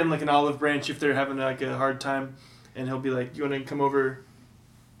He's like, extend like an olive branch if they're having like a hard time, and he'll be like, "You want to come over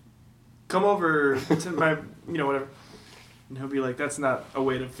to my, whatever," and he'll be like, "That's not a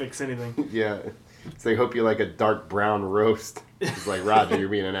way to fix anything." yeah. It's like, hope you like a dark brown roast. It's like, Roger, you're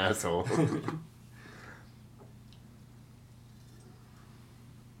being an asshole.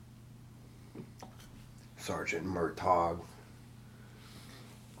 Sergeant Murtaugh.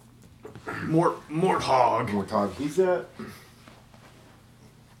 Morthog. Murtaugh. He's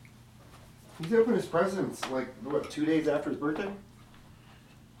opened his presents like what, 2 days after his birthday?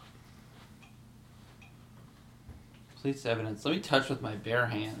 Police evidence. Let me touch with my bare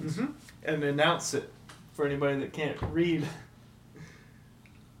hands. Mm-hmm. And announce it for anybody that can't read.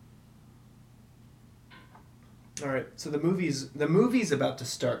 All right, so the movie's about to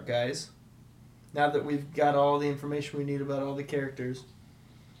start, guys. Now that we've got all the information we need about all the characters.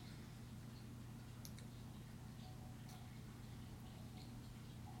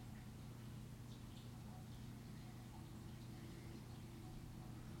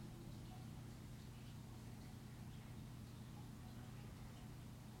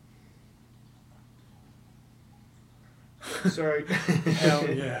 Sorry. Hell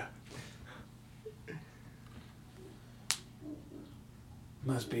yeah.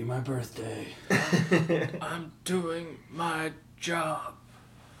 Must be my birthday. I'm doing my job.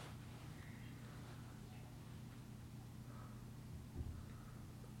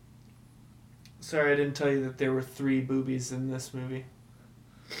 Sorry, I didn't tell you that there were 3 boobies in this movie.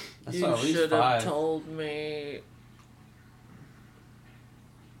 That's You at least should have 5. told me.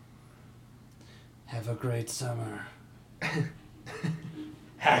 Have a great summer.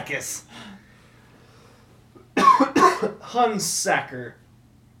 Hackus. Hunsacker.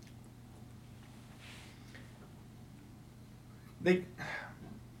 They.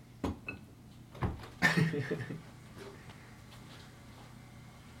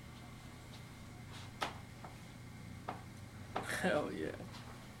 Hell yeah.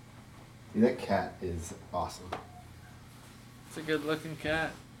 That cat is awesome. It's a good looking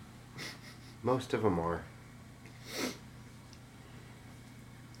cat. Most of them are.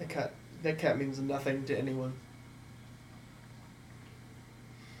 That cat means nothing to anyone.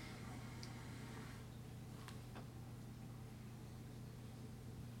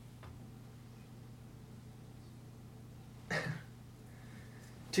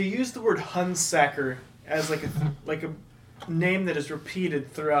 To use the word Hunsacker as like a name that is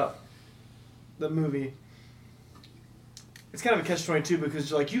repeated throughout the movie, it's kind of a catch-22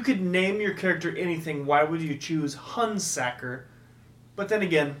 because like you could name your character anything. Why would you choose Hunsacker? But then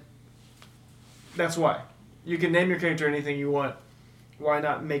again, that's why. You can name your character anything you want. Why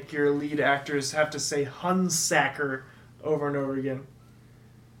not make your lead actors have to say Hunsacker over and over again?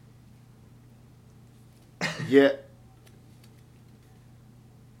 Yeah.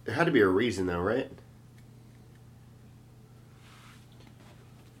 There had to be a reason, though, right?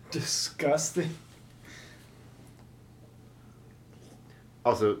 Disgusting.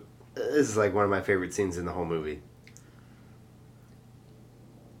 Also, this is like one of my favorite scenes in the whole movie.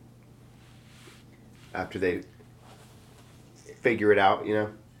 After they figure it out, you know?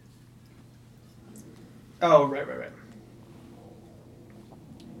 Oh, right.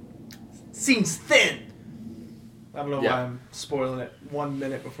 Scene's thin! I don't know Yeah. why I'm spoiling it 1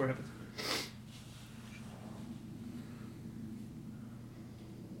 minute before it happens.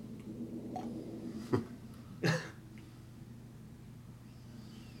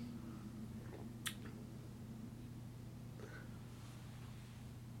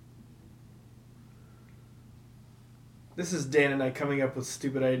 This is Dan and I coming up with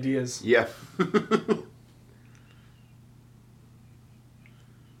stupid ideas. Yeah.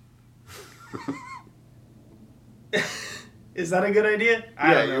 Is that a good idea?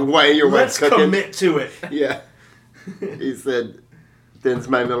 I don't know. Why your wife's Let's cooking? commit to it. Yeah. He said, "Then's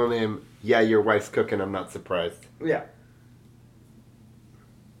my middle name. Yeah, your wife's cooking. I'm not surprised." Yeah.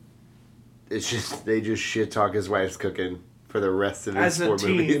 It's just they just shit talk his wife's cooking for the rest of his As a 4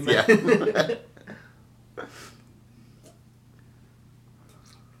 team. movies. Yeah.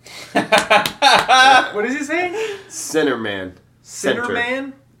 What is he saying? Sinner Man. Sinner Center.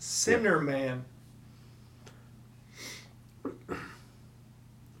 Man? Sinner Man.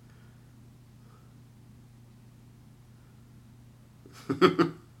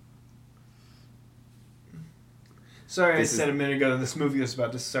 Sorry, This I said is- a minute ago that this movie was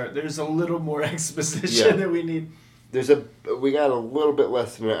about to start. There's a little more exposition that we need. We got a little bit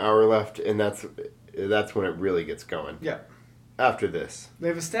less than an hour left, and that's when it really gets going. Yeah. After this.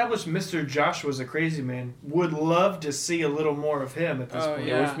 They've established Mr. Joshua's a crazy man. Would love to see a little more of him at this Oh point.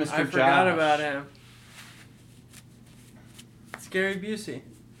 yeah, Where's Mr. I forgot Josh? about him. Scary Busey.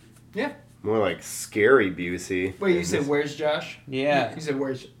 More like Scary Busey. Wait, you And said this- where's Josh? Yeah. You said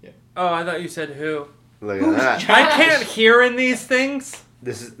where's... Yeah. Oh, I thought you said who. Look Who's at that. Josh? I can't hear in these things.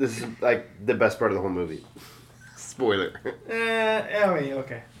 This is like the best part of the whole movie. Spoiler. I mean,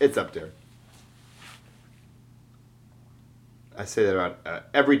 okay. It's up there. I say that about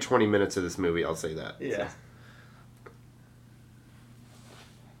every 20 minutes of this movie. I'll say that. Yeah.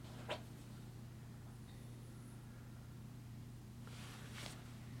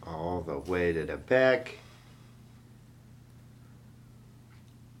 All the way to the back.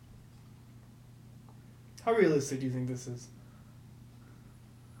 How realistic do you think this is?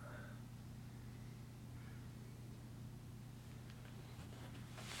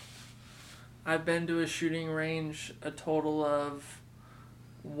 I've been to a shooting range a total of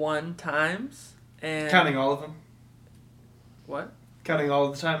 1 times, and Counting all of them? what? Counting all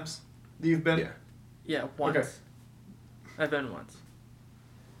of the times that you've been? Yeah. Yeah, once. Okay. I've been once,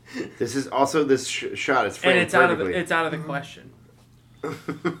 This is also this shot is framed and it's out of perfectly. the question.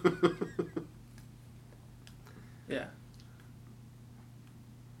 Yeah.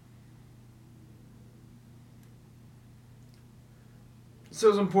 So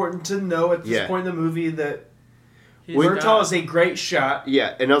it's important to know at this Yeah. point in the movie that He's Murtaugh got- is a great shot.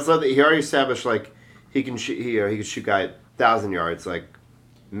 Yeah, and also that he already established like he can shoot. He can shoot guy 1,000 yards. Like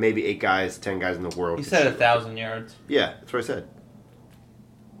maybe 8 guys, 10 guys in the world. He could said shoot. 1,000 yards. Yeah, that's what I said.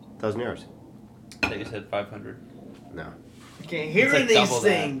 1,000 yards. I thought you said 500. No. You can't hear It's like these double that.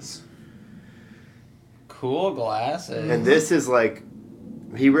 things. Cool glasses. And this is like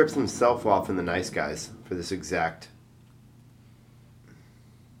he rips himself off in The Nice Guys for this exact.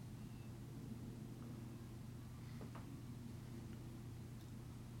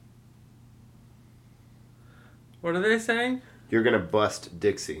 What are they saying? You're gonna bust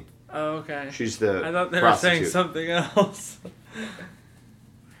Dixie. Oh, okay. She's the I thought they were prostitute. saying something else.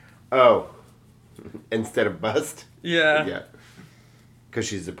 Oh, instead of bust. Yeah. Yeah. Because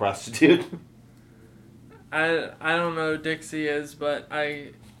she's a prostitute. I don't know who Dixie is, but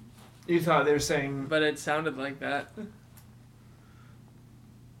You thought they were saying... but it sounded like that.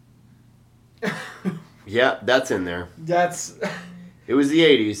 Yeah, that's in there. That's... It was the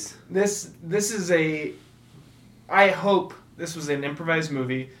 80s. This is a... I hope this was an improvised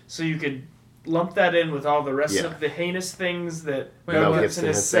movie, so you could lump that in with all the rest Yeah. of the heinous things that Wait, Mel what? Gibson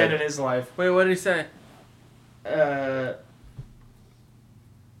has said in his life. Wait, what did he say?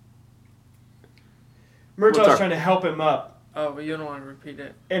 Murtaugh's talk- trying to help him up, Oh, but you don't want to repeat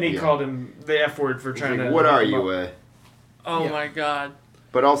it. and he Yeah. called him the F word for He's trying like, to... what help are him you? up. Oh Yeah. my god.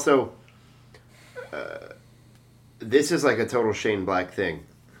 But also, this is like a total Shane Black thing.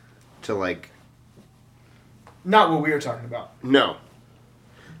 To like, Not what we were talking about. no.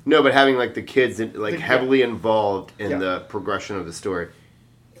 No, but having like the kids like Yeah. heavily involved in Yeah. the progression of the story.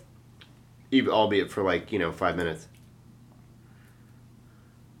 Albeit for like, 5 minutes.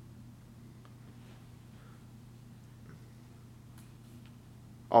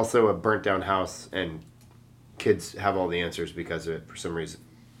 Also a burnt down house and kids have all the answers because of it for some reason.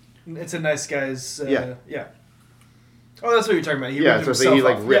 It's a nice guy's... Yeah. Yeah. Oh, that's what you're talking about. He Yeah, ripped so he, himself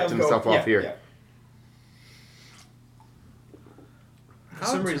like, off. ripped Yeah, himself off here. Yeah. For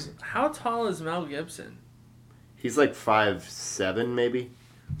How some t- reason. How tall is Mel Gibson? He's like 5'7", maybe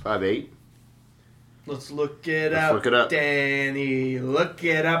 5'8". Let's look it Let's up. look it up. Danny, look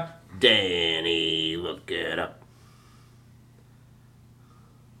it up. Danny, look it up.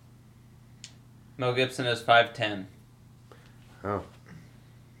 Mel Gibson is 5'10". Oh.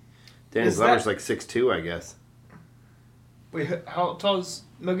 Danny Is Glover's that- like 6'2", I guess. Wait, how tall is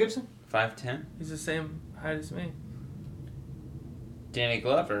Mel Gibson? 5'10". He's the same height as me. Danny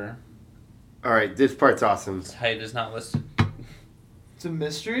Glover. All right, this part's awesome. His height is not listed. It's a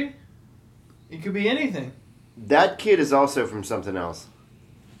mystery. It could be anything. That kid is also from something else.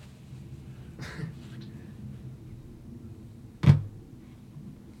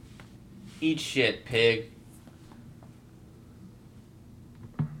 Eat shit, pig.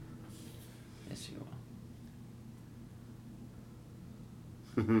 Yes, you will.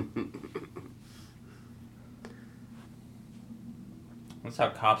 That's how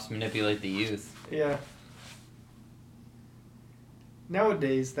cops manipulate the youth. Yeah.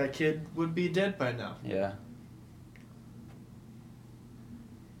 Nowadays, that kid would be dead by now. Yeah.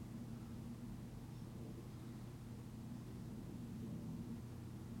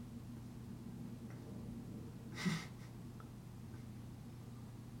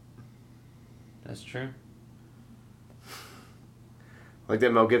 That's true. Like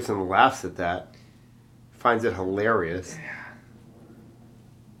that Mel Gibson laughs at that. Finds it hilarious.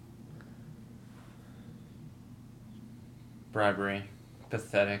 Bribery.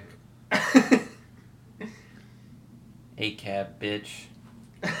 Pathetic. ACAB, bitch.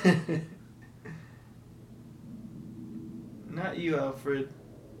 Not you, Alfred.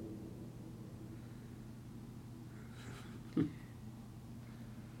 Do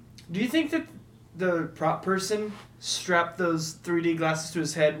you think that the prop person strapped those 3D glasses to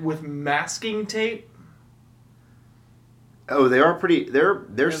his head with masking tape? Oh, they are pretty. They're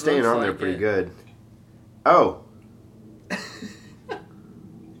It staying looks on there like pretty it. good. Oh,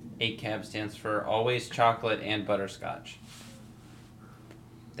 ACAB stands for Always Chocolate and Butterscotch.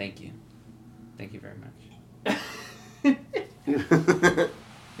 Thank you. Thank you very much.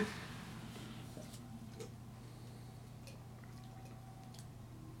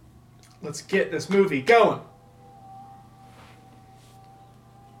 Let's get this movie going.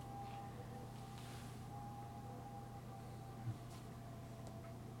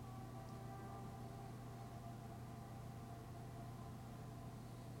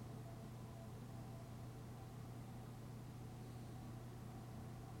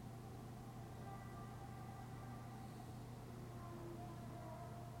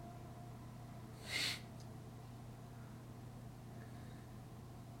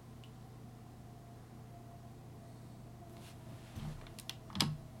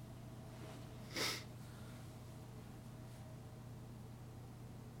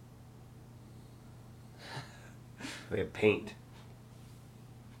 we have paint.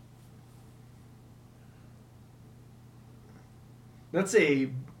 That's a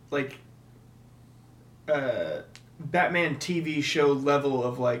Batman TV show level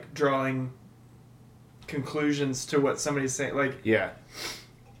of like drawing conclusions to what somebody's saying. Like, Yeah.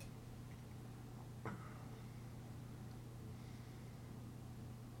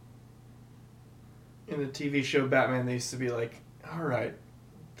 in the TV show Batman, they used to be like, all right,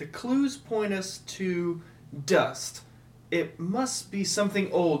 the clues point us to dust. It must be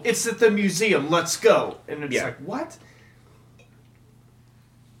something old. It's at the museum. Let's go. And it's Yeah. like, what?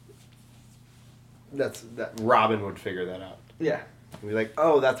 That Robin would figure that out. Yeah. He'd be like,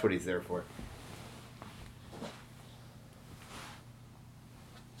 oh, that's what he's there for.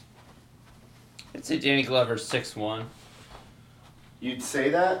 I'd say Danny Glover's 6'1". You'd say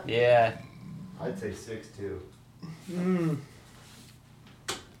that? Yeah. I'd say 6'2". Mm.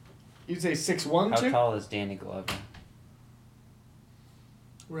 You'd say 6'1", How too? tall is Danny Glover?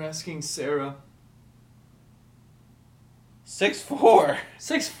 We're asking Sarah. 6'4".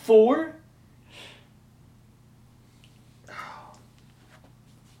 6'4"?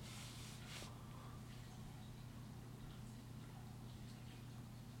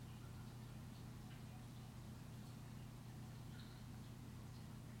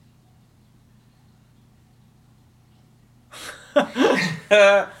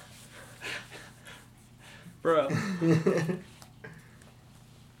 Bro.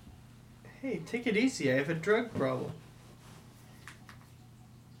 Hey, take it easy. I have a drug problem.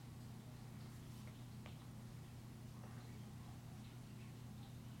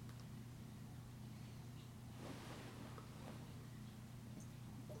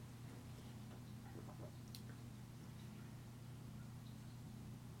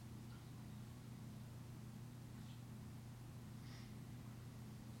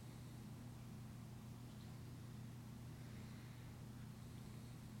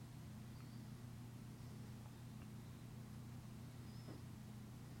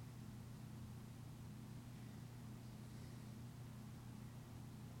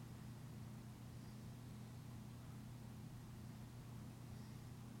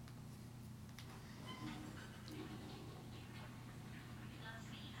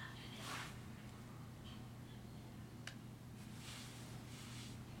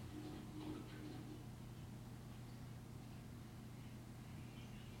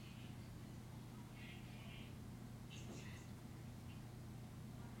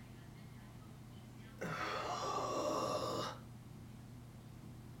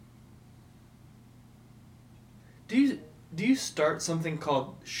 Do you start something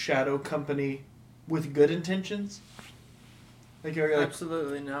called Shadow Company with good intentions? Like you're like,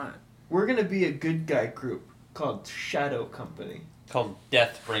 Absolutely not. we're gonna be a good guy group called Shadow Company. Called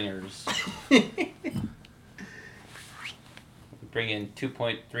Deathbringers. Bring in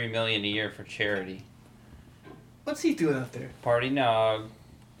 $2.3 million a year for charity. What's he doing out there? Party nog.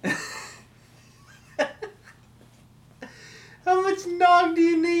 How much nog do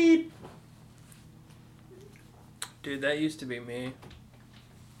you need? Dude, that used to be me.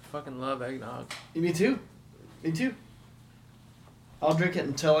 Fucking love eggnog. Me too. Me too. I'll drink it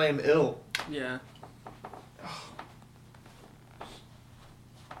until I am ill. Yeah.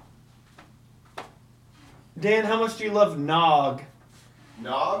 Dan, how much do you love nog?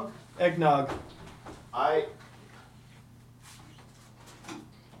 Nog? Eggnog. I'm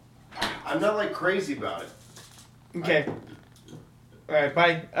not like crazy about it. Okay. Alright,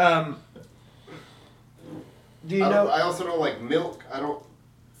 bye. Do you I know... I also don't like milk. I don't.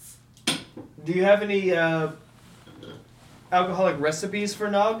 Do you have any alcoholic recipes for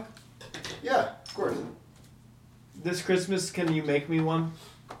nog? Yeah, of course. This Christmas, can you make me one?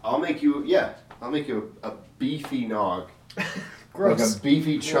 I'll make you. Yeah, I'll make you a beefy nog. Gross. Like a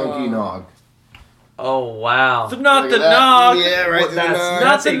beefy, chunky nog. Oh, wow. Not Look the at that. nog. Yeah, right through the nog.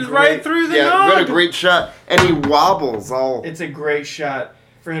 that's a Nothing great- right through the Yeah, nog. what a great shot. And he wobbles all. It's a great shot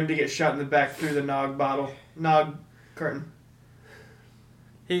for him to get shot in the back through the nog bottle. Nog carton.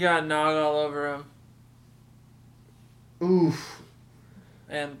 He got nog all over him. Oof.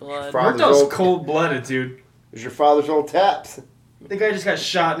 And blood. Father's Murtaugh's old- cold-blooded, dude. There's your father's old taps. The guy just got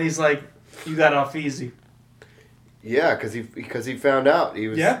shot and he's like, you got off easy. Yeah, because he found out he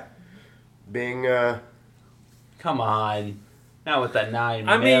was Yeah? being. Come on. Not with that 9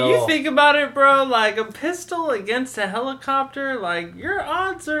 I mean, mil. you think about it, bro. Like a pistol against a helicopter, like your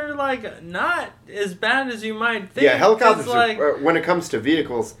odds are like not as bad as you might think. Yeah, helicopters. 'cause, like, When it comes to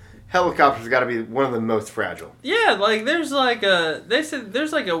vehicles, helicopters got to be one of the most fragile. yeah, like there's like a they said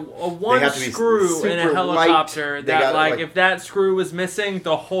there's like a one have to be screw in a super helicopter light. They that gotta, like like- if that screw was missing,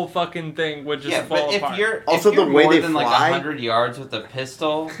 the whole fucking thing would just Yeah, fall but apart. if you're Also, if you're the way more they than like fly- 100 yards with a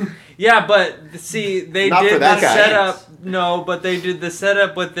pistol, Yeah, but see, they Not for did that the guy. setup. No, but they did the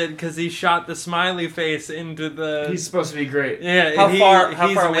setup with it because he shot the smiley face into the. He's supposed to be great. yeah, how he's far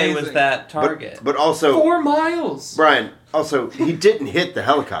away was amazing. that target? But also, 4 miles! Brian. Also, he didn't hit the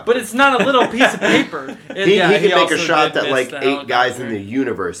helicopter. But it's not a little piece of paper. he can make also a shot did that miss like the 8 guys in helicopter. the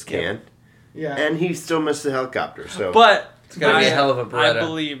universe can, Yeah. and he still missed the helicopter. So, But It's gonna be a I- hell of a I Beretta.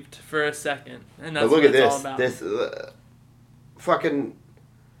 believed for a second, and that's but look what at it's all this. about. This fucking.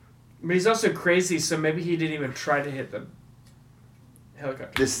 But he's also crazy, so maybe he didn't even try to hit the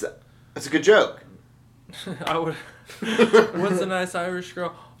helicopter. This. That's a good joke. I would. What's a nice Irish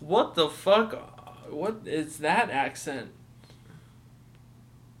girl? What the fuck? What is that accent?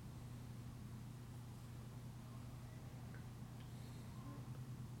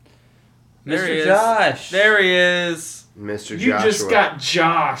 There he Mr. is. Josh. There he is. Mr. You Joshua. just got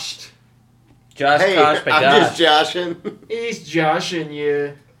joshed. Josh Hey, Kosh by I'm Josh. just joshing. He's joshing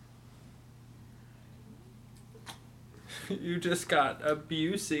you. You just got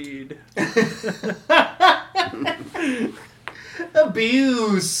abused.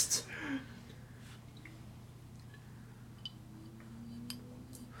 Abused.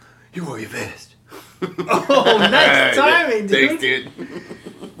 You wore your vest. Oh, nice timing, dude. Thanks, dude.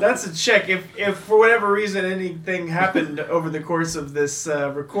 That's a check. If for whatever reason anything happened over the course of this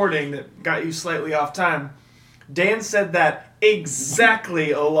recording that got you slightly off time, Dan said that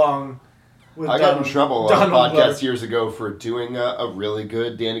exactly along with I got in trouble on a Donald podcast Glover. years ago for doing a really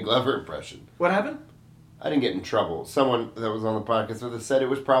good Danny Glover impression. What happened? I didn't get in trouble. Someone that was on the podcast with us said it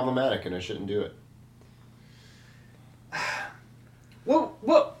was problematic and I shouldn't do it.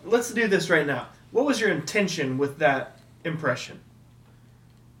 Well, let's do this right now. What was your intention with that impression?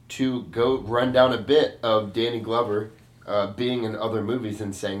 To go run down a bit of Danny Glover being in other movies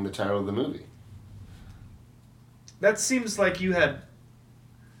and saying the title of the movie. That seems like you had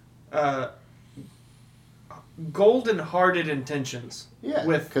golden-hearted intentions Yeah,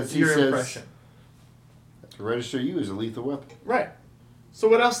 with 'cause he your says- impression. To register you as a lethal weapon. Right. So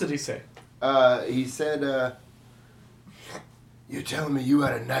what else did he say? He said, "You're telling me you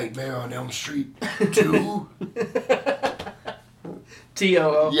had a nightmare on Elm Street too?"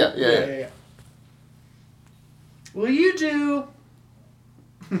 T-O-O. Yeah. Well, you do.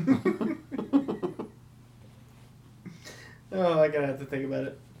 Oh, I'm gonna have to think about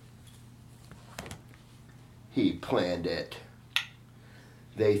it. He planned it.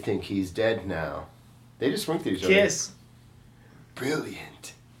 They think he's dead now. They just winked at each other. Kiss.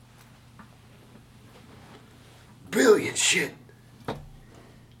 Brilliant. brilliant shit.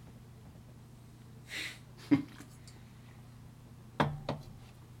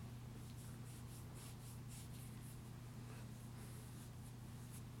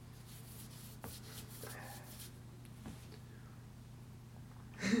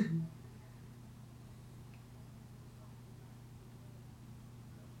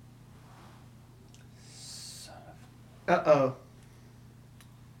 Son of... Uh-oh.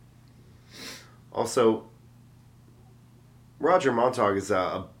 Also, Roger Montague is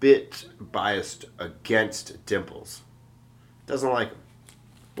a bit biased against Dimples. Doesn't like him.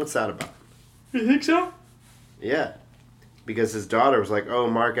 What's that about? You think so? Yeah. Because his daughter was like, oh,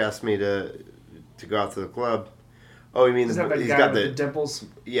 Mark asked me to go out to the club. Oh, you mean Is that the he's guy got with the... the dimples?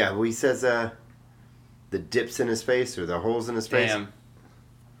 Yeah, well, he says the dips in his face or the holes in his face. Damn.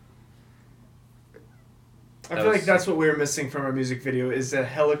 I That feel was like that's what we were missing from our music video is a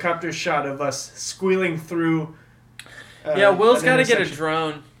helicopter shot of us squealing through. Yeah, Will's an got to get a intersection.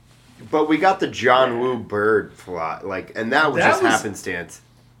 drone. But we got the John Woo bird fly, and that was That just was- happenstance.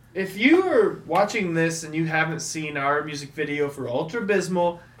 If you are watching this and you haven't seen our music video for Ultra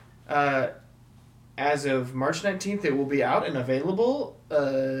Abysmal, as of March 19th, it will be out and available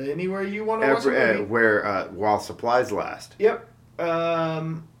anywhere you want to watch a movie. Where while supplies last. Yep.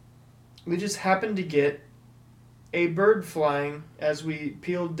 We just happened to get a bird flying as we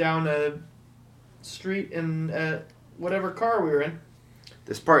peeled down a street in whatever car we were in.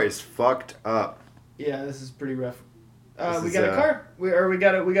 This part is fucked up. Yeah, this is pretty rough. This We is, got a car. We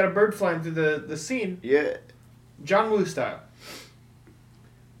got a bird flying through the scene, Yeah. John Woo style.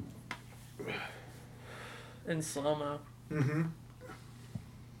 In slow-mo. Mm-hmm.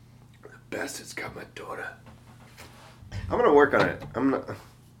 The bastard's got my daughter. I'm gonna work on it.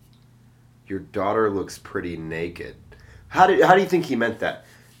 Your daughter looks pretty naked. How do you think he meant that?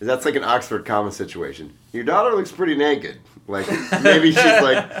 That's like an Oxford comma situation. Your daughter looks pretty naked. Like maybe she's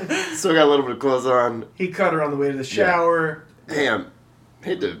like still got a little bit of clothes on. He caught her on the way to the shower. Hey,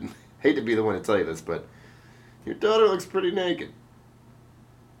 hate to be the one to tell you this, but your daughter looks pretty naked.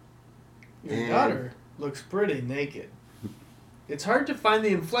 Your And- daughter looks pretty naked. It's hard to find the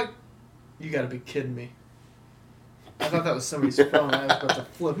inflect. You gotta be kidding me. I thought that was somebody's phone. I was about to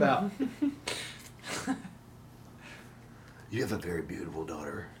flip out. You have a very beautiful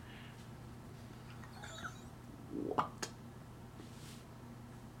daughter. What?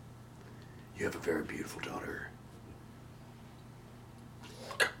 You have a very beautiful daughter.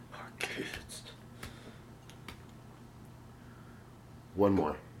 Our kids. One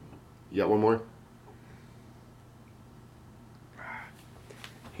more. You got one more?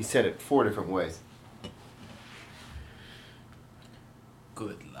 He said it 4 different ways.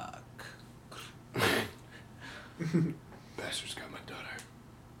 Good luck. Bastard's got my daughter.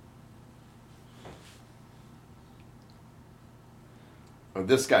 Oh,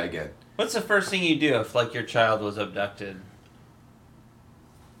 this guy again. What's the first thing you do if, like, your child was abducted?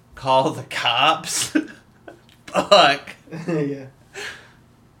 Call the cops? Fuck. Yeah.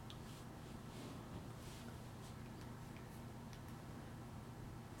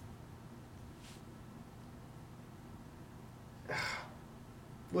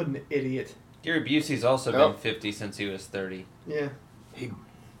 What an idiot. Gary Busey's also Oh. been 50 since he was 30. Yeah. Hey,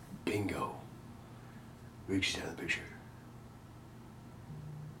 bingo. Reach down the picture.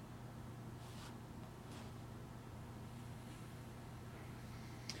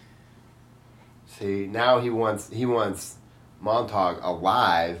 See, now he wants Montague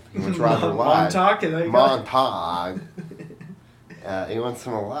alive. He wants Roger alive. Montauk, is that you got it? Montague. He wants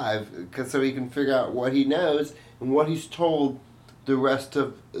him alive so he can figure out what he knows and what he's told the rest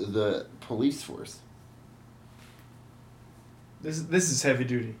of the police force. This is heavy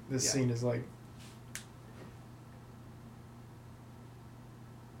duty. This Yeah. scene is like.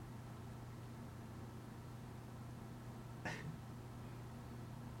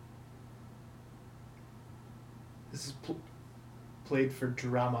 This is played for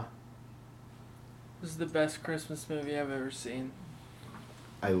drama. This is the best Christmas movie I've ever seen.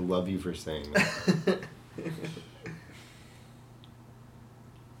 I love you for saying that.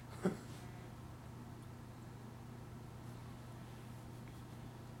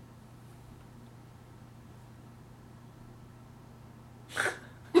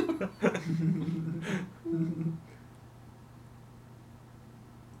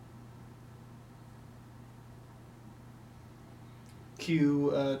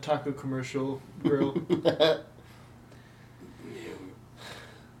 Cue taco commercial grill.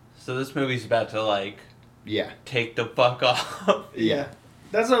 So this movie's about to, like, Yeah. take the fuck off. Yeah.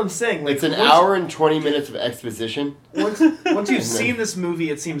 That's what I'm saying. Like, It's an once- hour and 20 minutes of exposition. Once you've seen this movie,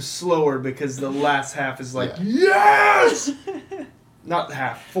 it seems slower because the last half is like, yes! Not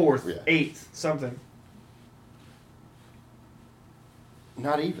half, fourth, Yeah. eighth, something.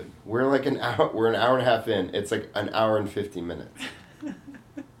 Not even. We're like an hour. We're an hour and a half in. It's like an hour and 50 minutes.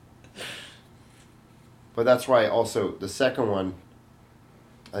 But that's why also the second one,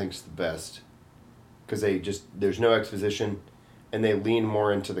 I think, is the best, because there's no exposition, and they lean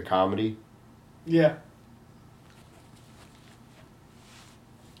more into the comedy. Yeah.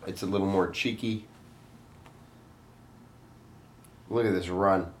 It's a little more cheeky. Look at this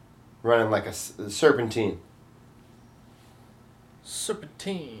running like a serpentine,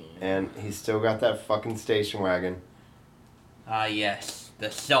 Serpentine. and he's still got that fucking station wagon. Ah, yes, the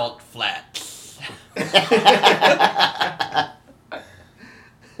salt flats.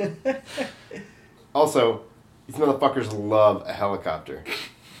 Also, these motherfuckers love a helicopter.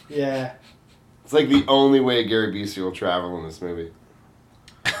 Yeah. It's like the only way Gary Busey will travel in this movie.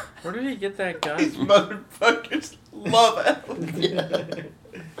 Where did he get that These gun? motherfuckers love it.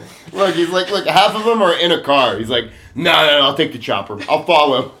 Look, he's like, look, half of them are in a car. He's like, no, I'll take the chopper. I'll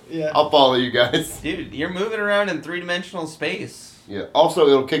follow. Yeah. I'll follow you guys. Dude, you're moving around in three-dimensional space. Yeah. Also,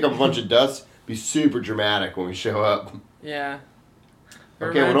 it'll kick up a bunch of dust. Be super dramatic when we show up. Yeah.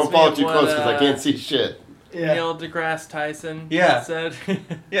 Okay, well, Reminds don't follow me too of close what, because I can't see shit. Yeah. Neil deGrasse Tyson Yeah. said.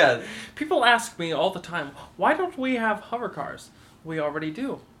 Yeah. People ask me all the time, why don't we have hover cars? We already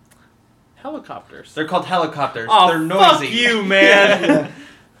do. Helicopters. They're called helicopters. Oh, They're fuck noisy. you, man. Yeah.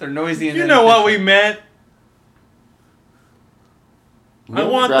 They're noisy and You know what we meant. Neil I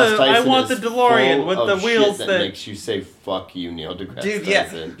want deGrasse the- I Tyson want is the DeLorean full with of the shit wheels that that- makes you say "fuck you," Neil deGrasse Dude, yeah.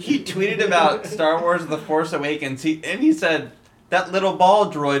 Tyson. He tweeted about Star Wars The Force Awakens, and he said that little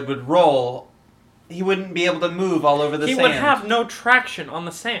ball droid would roll. He wouldn't be able to move all over the He sand. would have no traction on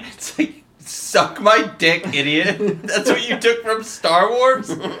the sand. It's like, suck my dick, idiot. That's what you took from Star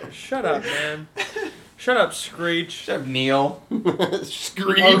Wars? Shut up, man. Shut up, Screech. Shut up, Neil.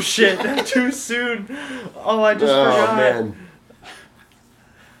 Scream! Oh shit, too soon. Oh, I just forgot. man.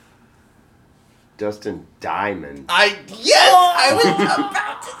 Dustin Diamond. I was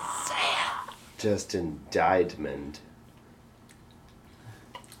about to say it. Justin Diamond.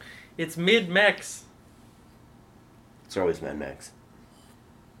 It's mid-mex. It's always Mad Max.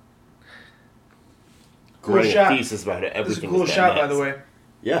 Cool Writing shot. a thesis about it. This is a Everything cool is Mad shot, by Max. the way.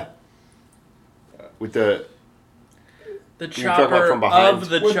 Yeah. With the The talking about chopper from behind. of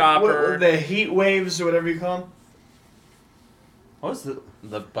the With chopper. the heat waves or whatever you call them. What was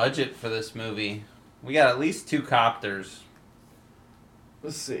the budget for this movie? We got at least 2 copters.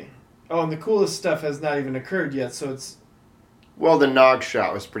 Let's see. Oh, and the coolest stuff has not even occurred yet, so it's... well, the Nog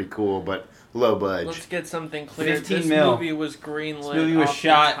shot was pretty cool, but low budge. Let's get something clear. 15 This mil. movie was greenlit. This movie was off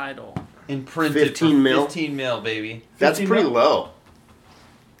shot- The title. Imprinted 15 for mil? 15 mil, baby. That's 15 pretty mil? low.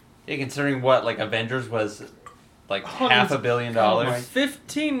 Yeah, considering what, like, Avengers was, like, Hundreds $500 million. Oh my-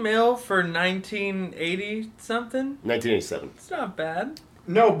 15 mil for 1980 something. 1987. It's not bad.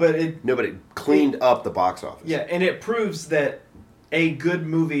 No, but it... No, but it cleaned up the box office. Yeah, and it proves that a good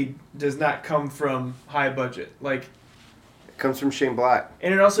movie does not come from high budget. Like, It comes from Shane Black.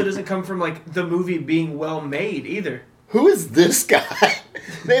 and it also doesn't come from, like, the movie being well made either. Who is this guy?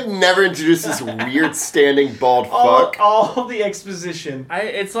 They've never introduced this weird standing bald All, fuck. all the exposition.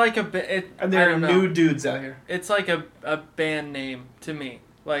 It's like a bit. And I there are don't know. new dudes out here. It's like a band name to me.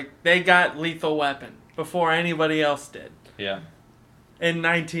 Like they got Lethal Weapon before anybody else did. Yeah. In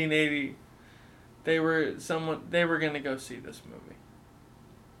 1980, they were gonna go see this movie.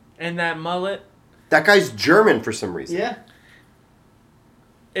 And that mullet, That guy's German for some reason. Yeah.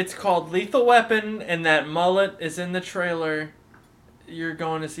 it's called Lethal Weapon, and that mullet is in the trailer. You're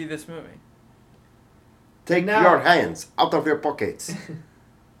going to see this movie. Take Now- your hands out of your pockets.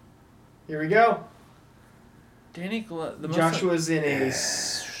 Here we go. Danny Joshua's in a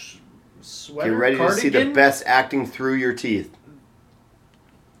sweater Get ready to see the cardigan? best acting through your teeth.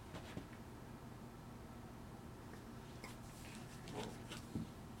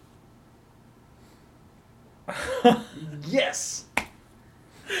 Yes.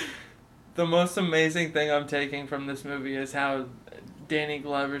 The most amazing thing I'm taking from this movie is how Danny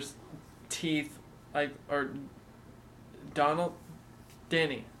Glover's teeth, Danny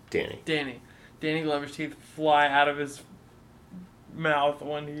Glover's teeth fly out of his mouth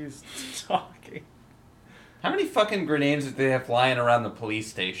when he's talking. How many fucking grenades did they have flying around the police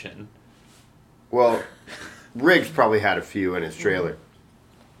station? Well, Riggs probably had a few in his trailer.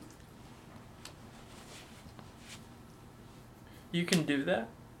 You can do that?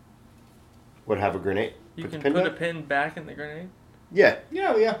 Would have a grenade? You Put the can pin put a back? pin back in the grenade? Yeah.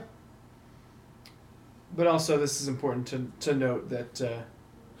 Yeah. But also, this is important to note that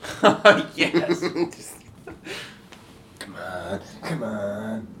Yes. Come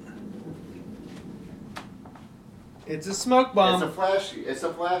on. it's a smoke bomb. It's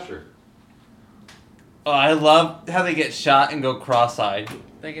a flasher. Oh, I love how they get shot and go cross-eyed.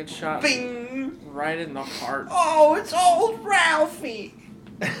 They get shot Bing! right in the heart. Oh, it's old Ralphie!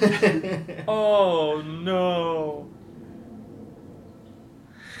 Oh no!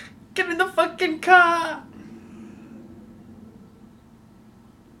 Get in the fucking car!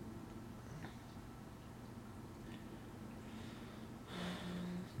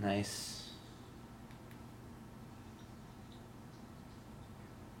 Nice.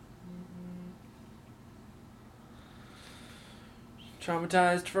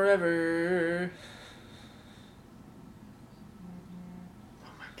 Traumatized forever. Oh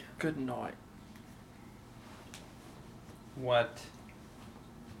my god. Good night. What?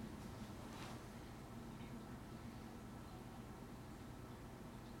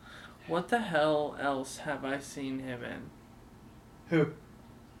 What the hell else have I seen him in? Who?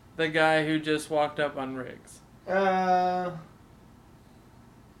 The guy who just walked up on Riggs. Let's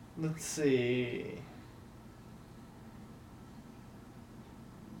see.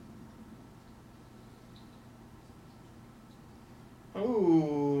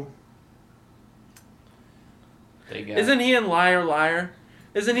 Ooh. They go. Isn't he in Liar Liar?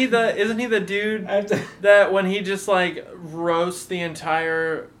 Isn't he the dude I have to. that when he just like roasts the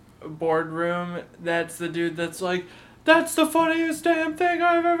entire boardroom, that's the dude that's like, that's the funniest damn thing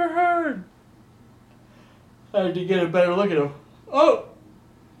I've ever heard. I had to get a better look at him. Oh.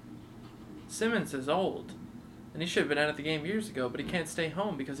 Simmons is old, and he should have been out of the game years ago, but he can't stay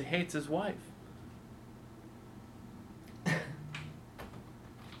home because he hates his wife.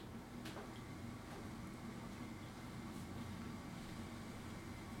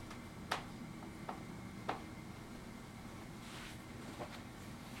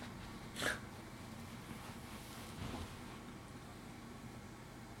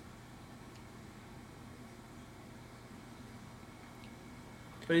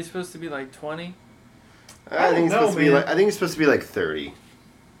 But he's supposed to be like 20? I think it's know, supposed to be man. like. I think it's supposed to be like 30.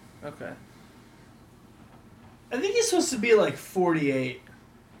 Okay. I think he's supposed to be like 48.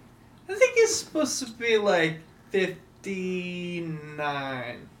 I think he's supposed to be like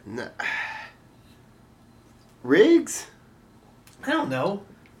 59. No. Riggs? I don't know.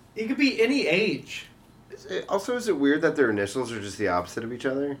 He could be any age. Also, is it weird that their initials are just the opposite of each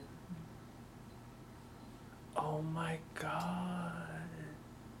other? Oh my god.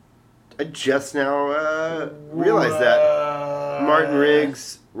 I just now realized that. Martin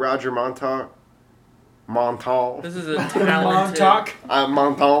Riggs, Roger Montauk. This is a talented... Montauk.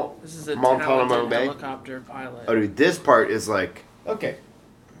 Montauk. This is a Montana talented Bay. helicopter pilot. Oh, dude, this part is like, Okay.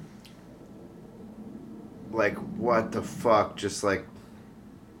 what the fuck? Just like,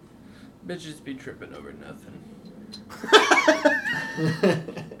 Bitches be tripping over nothing.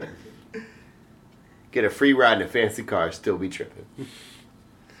 get a free ride in a fancy car, still be tripping.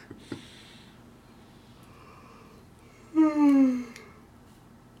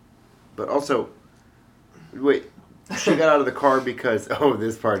 But also, wait, she got out of the car because, oh,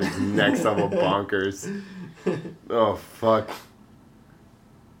 this part is next level bonkers. Oh, fuck.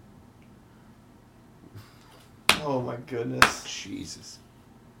 Oh my goodness. Jesus.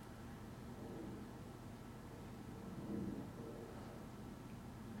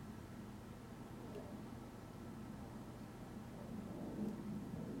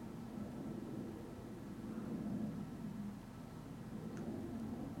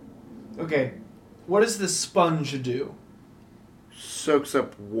 Okay. What does the sponge do? Soaks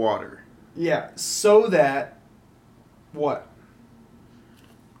up water Yeah, so that... What?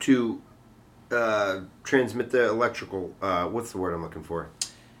 to transmit the electrical, what's the word I'm looking for?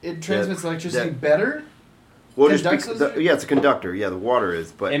 It transmits electricity that- better? Well, just Conducts yeah, it's a conductor. Yeah, the water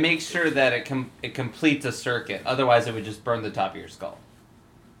is, but It makes sure that it completes a circuit. Otherwise, it would just burn the top of your skull.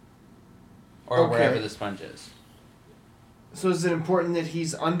 Or Okay. wherever the sponge is. So is it important that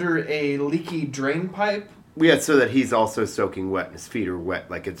he's under a leaky drain pipe? yeah, so that he's also soaking wet and his feet are wet.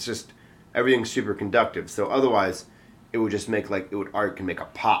 Like, it's just everything's super conductive. So otherwise, it would just make art can make a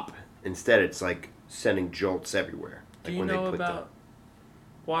pop. Instead, it's like sending jolts everywhere. Do Like you when know they put about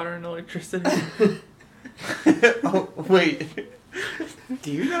water and electricity? Oh, wait.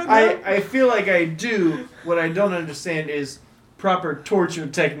 Do you know that? I feel like I do. What I don't understand is proper torture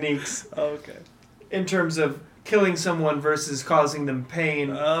techniques Oh, okay. in terms of killing someone versus causing them pain.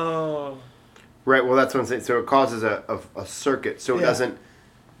 Oh. Right. Well, that's what I'm saying. So it causes a circuit. So it Yeah. doesn't.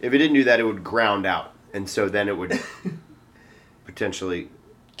 If it didn't do that, it would ground out, and so then it would. potentially.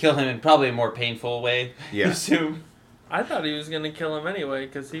 Kill him in probably a more painful way. Yeah. I assume. I thought he was gonna kill him anyway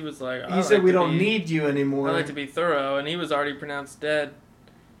because he was like, He said we don't need you I anymore. like to be thorough, and he was already pronounced dead.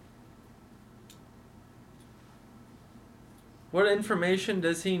 What information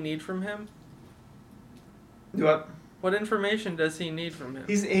does he need from him? What? What information does he need from him?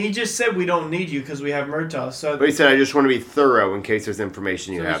 He just said we don't need you because we have Murtaugh. So But he said, I just want to be thorough in case there's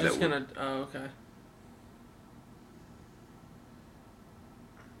information you so have he's just that. gonna. Oh, okay.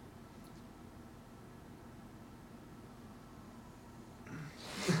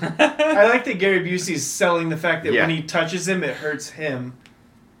 I like that Gary Busey's selling the fact that Yeah. when he touches him, it hurts him.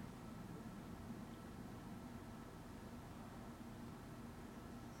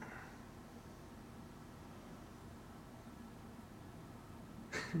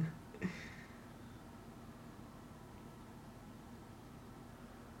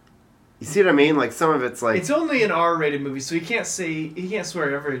 You see what I mean? Like some of it's like It's only an R-rated movie, so he can't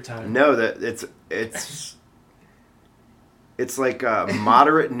swear every time. no, that it's like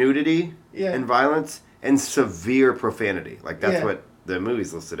moderate nudity Yeah. and violence and severe profanity. Like that's Yeah. what the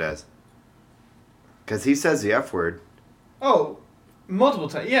movie's listed as. Because he says the F word. Oh, multiple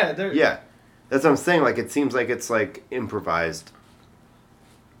times. Yeah, they're Yeah, that's what I'm saying. Like it seems like it's like improvised.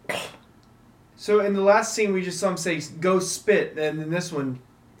 So in the last scene, we just saw him say, "Go spit," and in this one,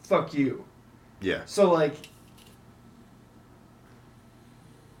 "Fuck you." Yeah. So like,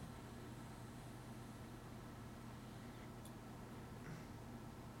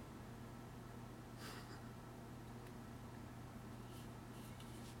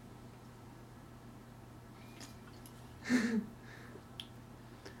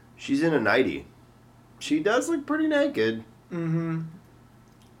 She's in a nightie. She does look pretty naked.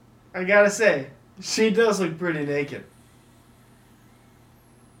 I gotta say, she does look pretty naked.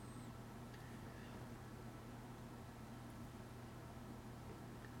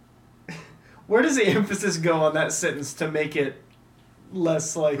 Where does the emphasis go on that sentence to make it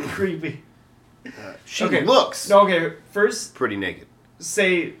less like creepy? She Okay. looks Okay, first pretty naked.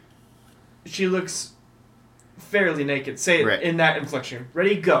 say she looks fairly naked. Say it Right. in that inflection.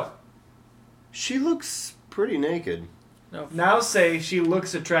 Ready, go. She looks pretty naked. No. Now say she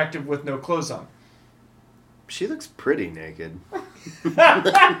looks attractive with no clothes on. She looks pretty naked.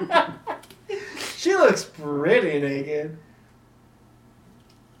 She looks pretty naked.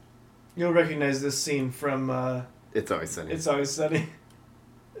 You'll recognize this scene from It's Always Sunny. It's Always Sunny.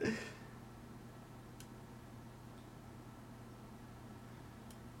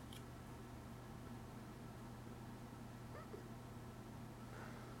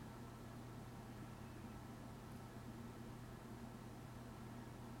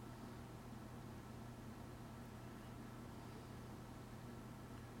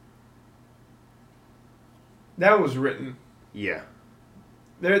 That was written. Yeah.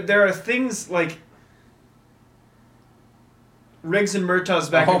 There are things like Riggs and Murtaugh's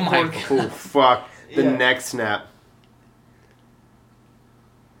back Oh and my forth. Oh fuck! The Yeah. neck snap.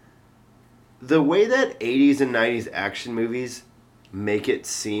 The way that 80s and 90s action movies make it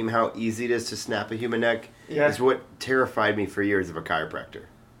seem how easy it is to snap a human neck Yeah. is what terrified me for years of a chiropractor.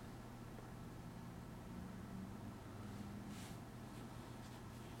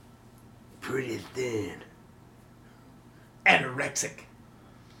 Pretty thin. Anorexic.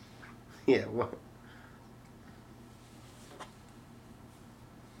 Yeah, what?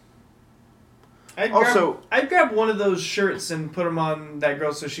 I'd grab one of those shirts and put them on that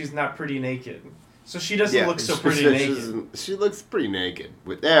girl so she's not pretty naked. So she doesn't look so pretty naked. She looks pretty naked.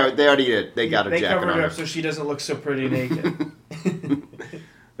 They already did. They got a They jacket covered on her her. up so she doesn't look so pretty naked.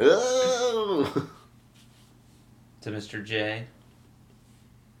 Oh. To Mr. J.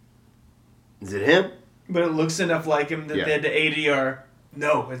 Is it him? But it looks enough like him that Yeah. they had to ADR.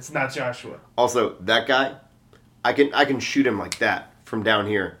 No, it's not Joshua. Also, that guy, I can shoot him like that from down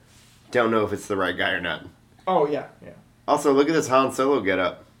here. Don't know if it's the right guy or not. Oh yeah, yeah, Also, look at this Han Solo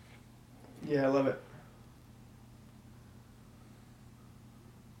getup. yeah. I love it.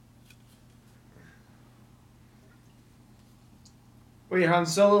 Wait, Han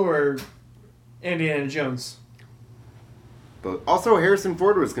Solo or Indiana Jones? But also, Harrison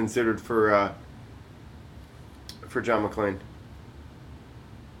Ford was considered for John McClane.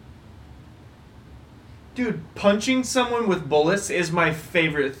 Dude, punching someone with bullets is my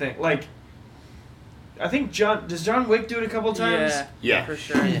favorite thing. Like, I think does John Wick do it a couple times? Yeah. Yeah. For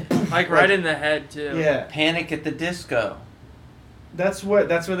sure. Like right in the head too. Yeah. Panic at the Disco. That's where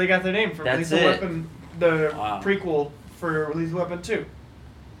they got their name from. That's Lethal it. Weapon, the Wow. prequel for Lethal Weapon 2.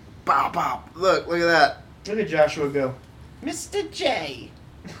 Bow, bow. Look at that. Look at Joshua go. Mr. J.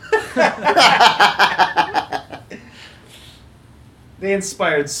 They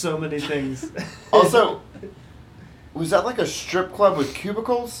inspired so many things. Also, was that like a strip club with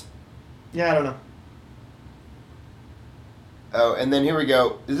cubicles? Yeah, I don't know. Oh, and then here we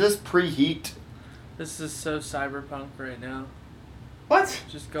go. Is this preheat? This is so cyberpunk right now. What?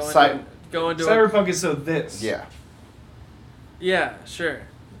 Just going Cy- to, go into Cyberpunk is so this. Yeah. yeah, sure.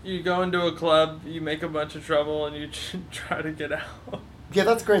 You go into a club, you make a bunch of trouble, and you try to get out. Yeah,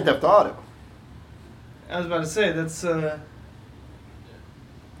 that's Grand Theft Auto. I was about to say, that's,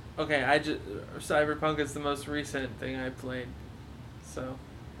 Okay, Cyberpunk is the most recent thing I played, so.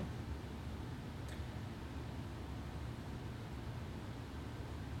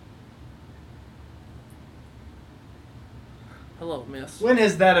 Hello, miss. when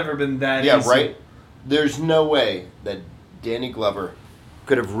has that ever been that Yeah, easy? right? There's no way that Danny Glover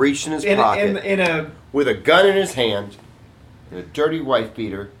could have reached in his In pocket a, with a gun in his hand, and a dirty wife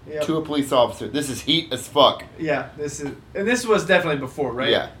beater, Yep. to a police officer. This is heat as fuck. yeah, this was definitely before, right?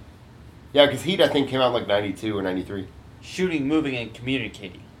 Yeah. Yeah, because Heat, I think, came out like 92 or 93. Shooting, moving, and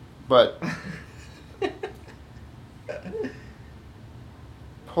communicating. But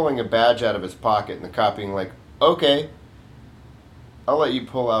pulling a badge out of his pocket and the cop being like, okay, I'll let you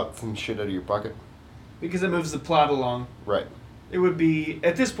pull out some shit out of your pocket. Because it moves the plot along. Right. It would be,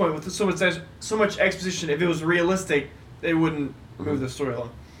 at this point, with so much exposition, if it was realistic, they wouldn't move the story along.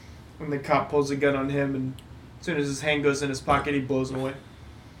 When the cop pulls a gun on him, and as soon as his hand goes in his pocket, he blows him away.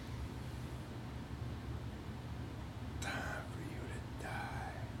 Time for you to die.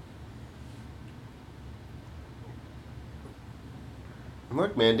 And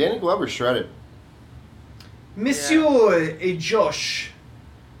look, man, Danny Glover's shredded. Monsieur et Josh.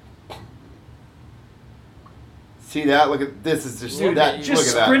 See that? Look at this. Is just Dude, that. Just Look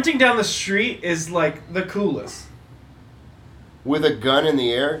at that. sprinting down the street is like the coolest. With a gun in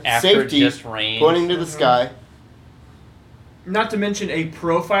the air, After safety, just range. pointing to the sky. Not to mention a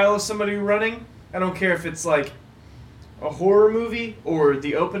profile of somebody running. I don't care if it's like a horror movie or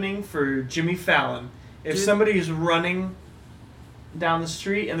the opening for Jimmy Fallon. If Dude. somebody is running down the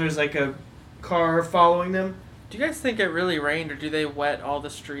street and there's like a car following them, Do you guys think it really rained, or do they wet all the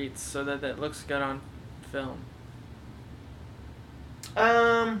streets so that it looks good on film?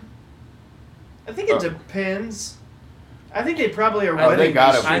 I think it Oh. depends. I think they probably are I wetting. they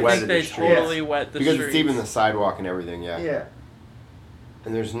gotta the I wet streets. think the they streets. totally wet the Because streets. it's even the sidewalk and everything, yeah. Yeah.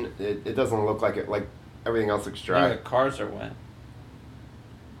 And there's it doesn't look like it, like everything else looks Yeah, dry. the cars are wet.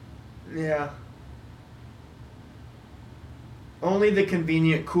 Yeah. Only the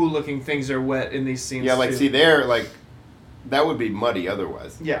convenient, cool-looking things are wet in these scenes. Yeah, like too. see there, like that would be muddy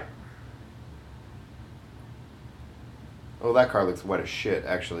otherwise. Yeah. Oh, that car looks wet as shit,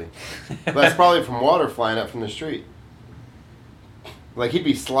 actually. But that's probably from water flying up from the street. Like he'd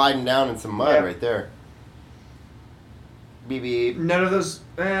be sliding down in some mud Yeah. right there. Beep beep. None of those.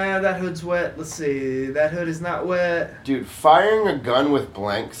 That hood's wet. Let's see. That hood is not wet. Dude, firing a gun with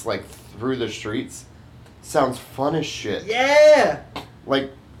blanks like through the streets sounds fun as shit. Yeah.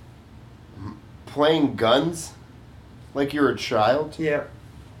 Like playing guns like you're a child. Yeah.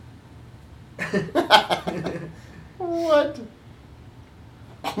 What?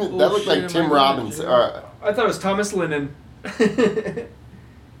 That looked shit, like am Tim I going Robbins. to jail? I thought it was Thomas Lennon.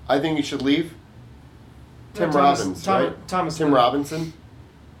 I think you should leave. Tim No, Thomas- Robbins, Tom- right? Thomas Tim Lennon. Robinson?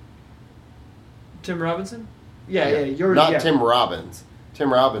 Tim Robinson? Yeah. You're Not yeah. Tim Robbins.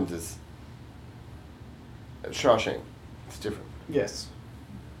 Tim Robbins is Shawshank. It's different. Yes.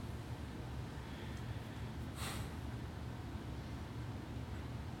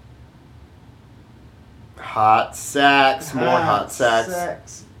 Hot sacks, more hot sacks.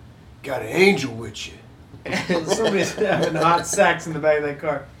 Sacks. Got an angel with you. And somebody's having hot sacks in the back of that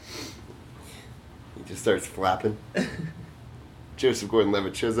car. He just starts flapping. Joseph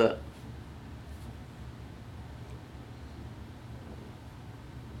Gordon-Levitt shows up.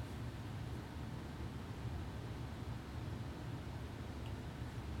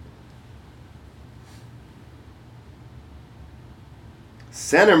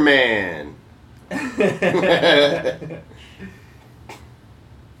 Centerman.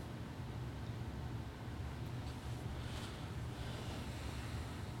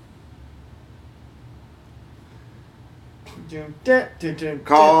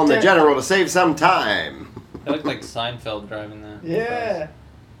 Call on the general to save some time. It looked like Seinfeld driving that. Yeah.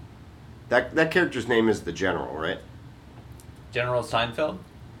 That character's name is the general, right? General Seinfeld?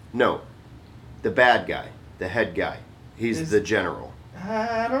 No, the bad guy, the head guy. He's Is- the general.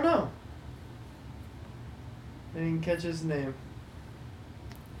 I don't know. I didn't catch his name.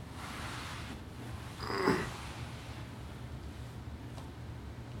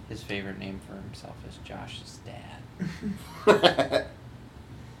 His favorite name for himself is Josh's dad.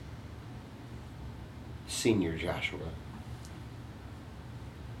 Senior Joshua.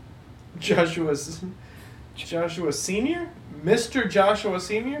 Joshua Senior? Mr. Joshua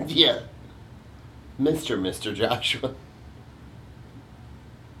Senior? Yeah. Mr. Joshua.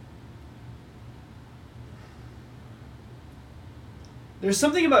 There's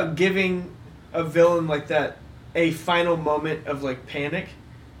something about giving a villain like that a final moment of like panic.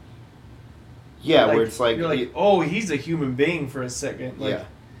 Yeah, where it's like, you're like, oh, he's a human being for a second. Like, yeah.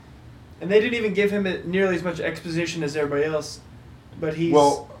 And they didn't even give him nearly as much exposition as everybody else, but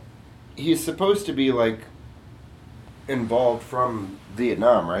he's supposed to be like involved from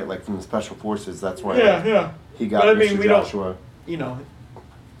Vietnam, right? Like from the special forces. That's why. yeah. He got. But I Mr. mean, we Joshua. don't.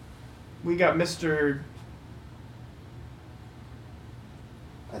 We got Mr.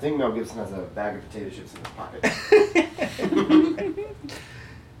 I think Mel Gibson has a bag of potato chips in his pocket.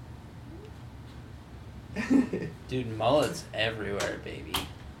 Dude, mullets everywhere, baby.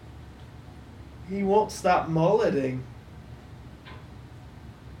 He won't stop mulleting.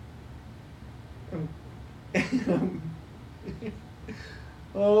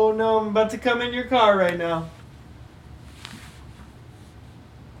 Oh no, I'm about to come in your car right now.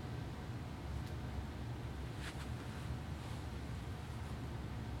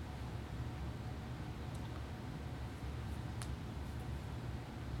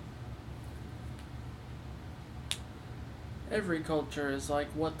 Every culture is like,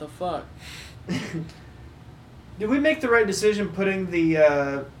 what the fuck? Did we make the right decision putting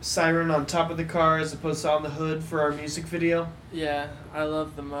the siren on top of the car as opposed to on the hood for our music video? Yeah, I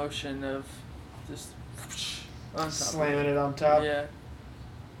love the motion of just on top. Slamming it on top. Yeah.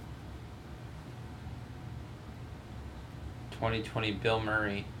 2020 Bill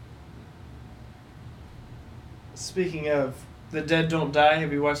Murray. Speaking of The Dead Don't Die,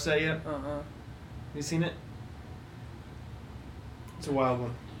 have you watched that yet? You seen it? It's a wild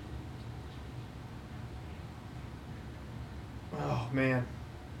one. Oh, man.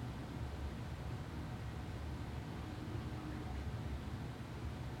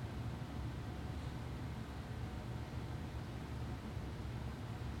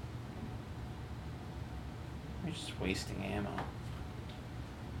 You're just wasting ammo.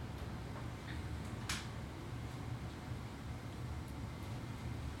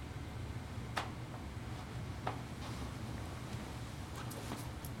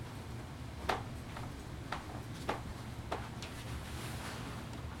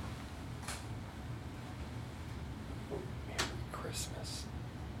 Christmas.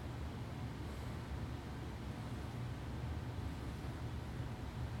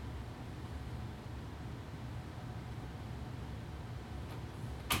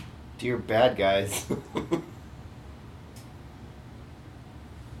 Dear bad guys.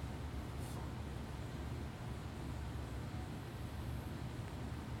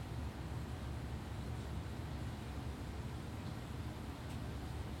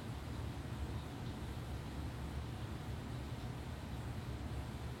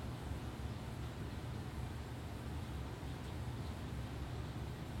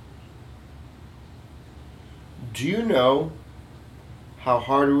 Do you know how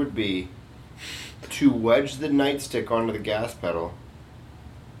hard it would be to wedge the nightstick onto the gas pedal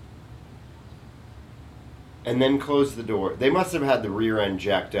and then close the door? They must have had the rear end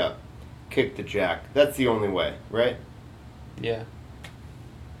jacked up. Kick the jack. That's the only way, right? Yeah.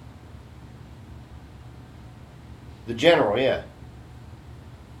 The General, yeah.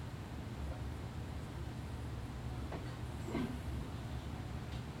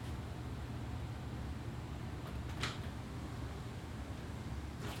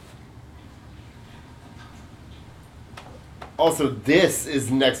 Also, this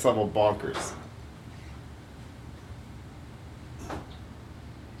is next level bonkers.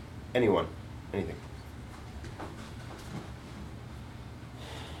 Anyone? Anything?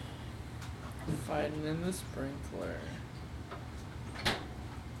 Fighting in the sprinkler.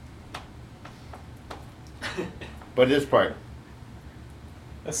 But this part.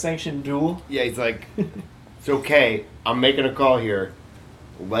 A sanctioned duel? Yeah, he's like, it's okay. I'm making a call here.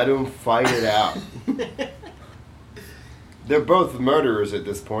 Let him fight it out. They're both murderers at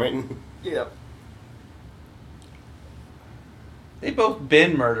this point. Yep. They both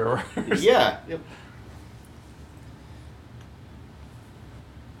been murderers. Yeah. Yep.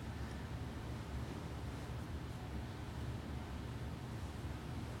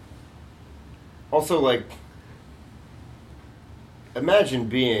 Also, like, imagine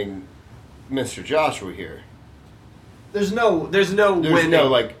being Mr. Joshua here. There's no There's winning. no,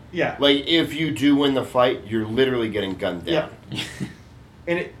 like, Yeah. like, if you do win the fight, you're literally getting gunned down. Yeah.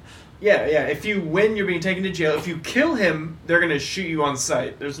 And Yeah, yeah. If you win, you're being taken to jail. If you kill him, they're gonna shoot you on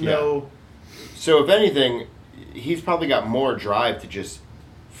sight. There's no. So if anything, he's probably got more drive to just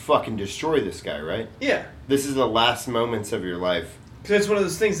fucking destroy this guy, right? Yeah. This is the last moments of your life. Because it's one of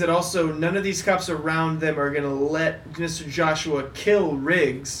those things that also none of these cops around them are gonna let Mr. Joshua kill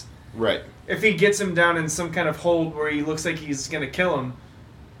Riggs. Right. If he gets him down in some kind of hold where he looks like he's gonna kill him,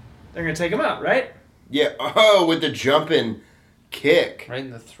 they're gonna take him out, right? Yeah. Oh, with the jumping kick. Right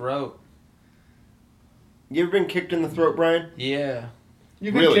in the throat. You ever been kicked in the throat, Brian? Yeah.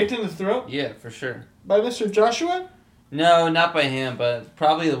 You've been Really? kicked in the throat Yeah, for sure. by Mr. Joshua? No, not by him, but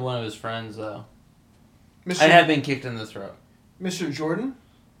probably one of his friends, though. Mr. I have been kicked in the throat. Mr. Jordan?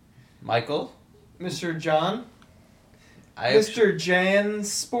 Michael? Mr. John? I Mr. Jan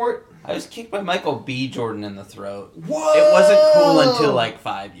Sport? I was kicked by Michael B. Jordan in the throat. Whoa! It wasn't cool until like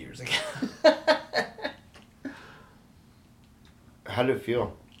 5 years ago. How did it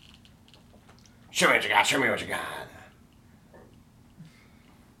feel? Show me what you got. Show me what you got.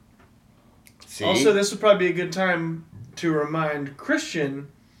 See? Also, this would probably be a good time to remind Christian,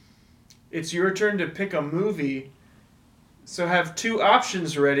 it's your turn to pick a movie. So have 2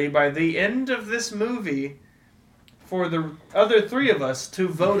 options ready by the end of this movie for the other 3 of us to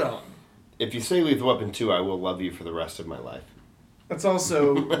vote on. If you say Lethal Weapon 2, I will love you for the rest of my life. That's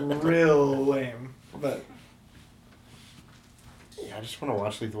also real lame, but Yeah, I just want to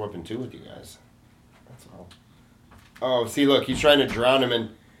watch Lethal Weapon 2 with you guys. That's all. Oh, see, look, he's trying to drown him, and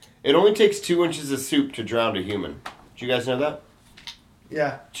it only takes 2 inches of soup to drown a human. Did you guys know that?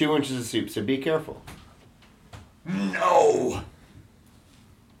 yeah. 2 inches of soup, so be careful. No!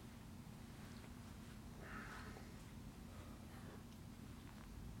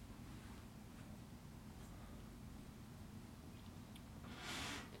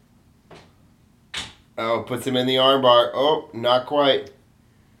 Oh, puts him in the armbar. Oh, not quite.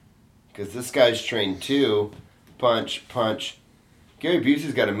 Because this guy's trained too. Punch, punch. Gary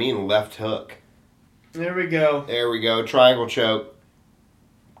Busey's got a mean left hook. There we go. There we go. Triangle choke.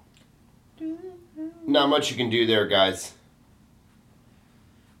 Not much you can do there, guys.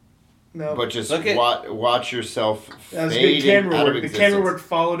 No. But just Look at- watch yourself That was fade good camera out of work. The existence. camera work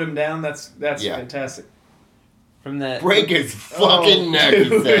followed him down. That's Yeah. fantastic. From that. Break his fucking neck, he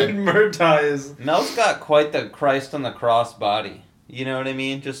dude, said. Murtaugh is... Mel's got quite the Christ on the cross body. You know what I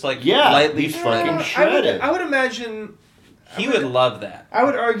mean? Just like Yeah, lightly he's shredded. fucking shredded. I would imagine... He would love that. I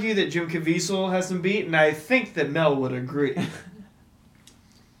would argue that Jim Caviezel has some beat, and I think that Mel would agree.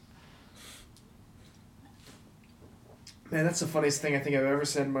 Man, that's the funniest thing I think I've ever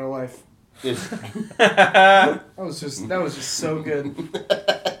said in my life. It's- That was just so good.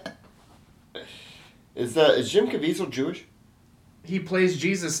 Is Jim Caviezel Jewish? He plays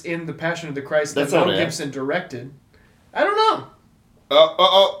Jesus in The Passion of the Christ That's that not Mel it. Gibson directed. I don't know.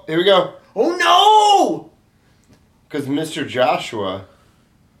 Oh, here we go. Oh no! Because Mr. Joshua,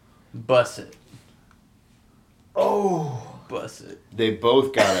 Bust it. Oh. Bust it. they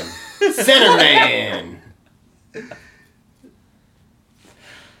both got him. Center man!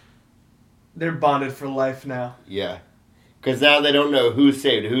 They're bonded for life now. Yeah. Because now they don't know who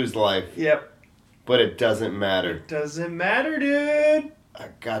saved whose life, Yep. but it doesn't matter. Doesn't matter, dude. I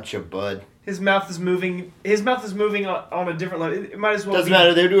gotcha, bud. His mouth is moving. His mouth is moving on a different level. It might as well. Doesn't be,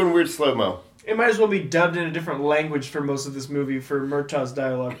 matter, they're doing weird slow-mo. It might as well be dubbed in a different language for most of this movie for Murtaugh's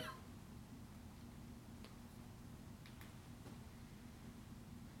dialogue.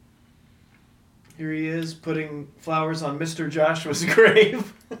 Here he is putting flowers on Mr. Joshua's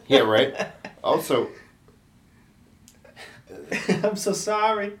grave. Yeah, right? Also, I'm so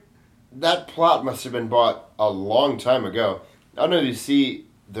sorry. that plot must have been bought a long time ago. I don't know if you see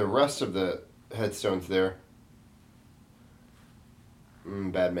the rest of the headstones there.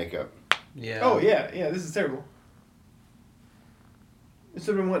 Bad makeup. Yeah. Oh yeah, this is terrible. This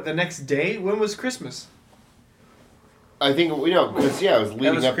would have been what, the next day? When was Christmas? I think, because, it was That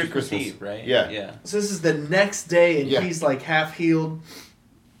leading was up Christmas to Christmas. Eve, right? Yeah. Yeah. So this is the next day, and Yeah. he's like half healed.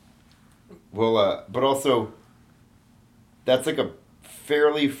 Well, but also, that's like a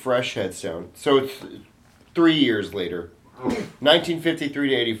fairly fresh headstone. So it's 3 years later. 1953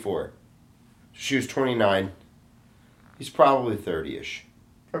 to 84. She was 29. He's probably 30-ish.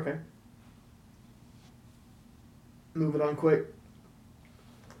 Okay. Moving on quick.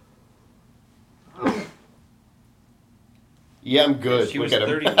 Yeah, I'm good. She Look was at him.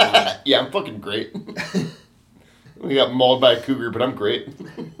 31. Yeah, I'm fucking great. We got mauled by a cougar, but I'm great.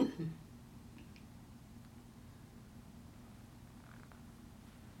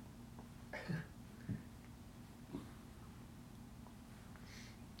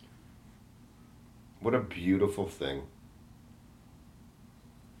 What a beautiful thing.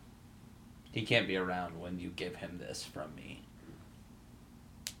 He can't be around when you give him this from me.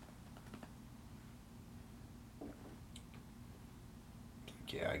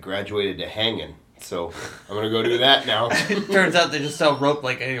 Yeah, I graduated to hanging, so I'm gonna go do that now. Turns out they just sell rope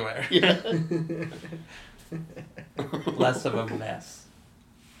like anywhere. Yeah. Less of a mess.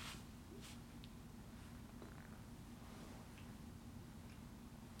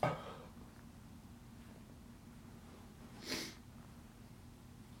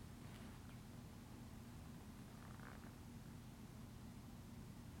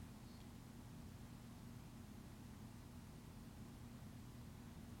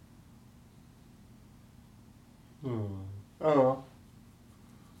 Oh.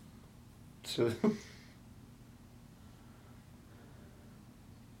 So.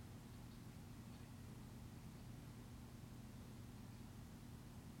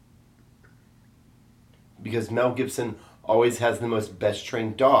 Because Mel Gibson always has the most best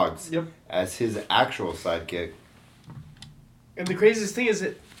trained dogs Yep. as his actual sidekick. And the craziest thing is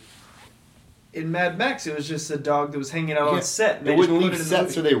that in Mad Max, it was just a dog that was hanging out Yeah. on set. And They just wouldn't put leave it in the set,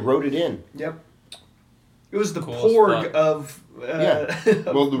 movie. so they wrote it in. Yep. It was the Cool as Porg fuck. of Yeah.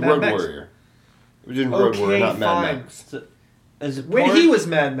 of Well, the Mad Road Max. Warrior. It was in Road Okay, Warrior, not Mad fine. Max. So, is it When he was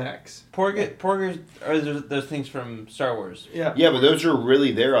Mad Max. Porgers are those things from Star Wars? Yeah. Yeah, but those were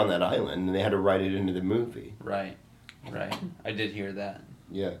really there on that island, and they had to write it into the movie. Right. I did hear that.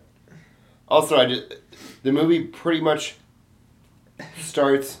 Yeah. Also, the movie pretty much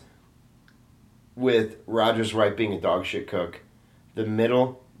starts with Rogers Wright being a dog shit cook. The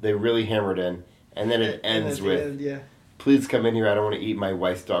middle, they really hammered in, and then it And ends at the with, end, yeah. "Please come in here. I don't want to eat my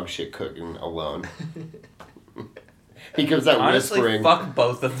wife's dog shit cooking alone." He comes out Honestly, whispering. fuck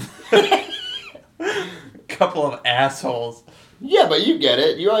both of them. Couple of assholes. Yeah, but you get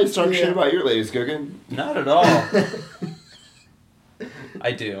it. You always talk Yeah. shit about your lady's cooking. Not at all.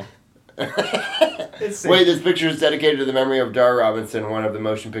 I do. It's Wait, this picture is dedicated to the memory of Dar Robinson, one of the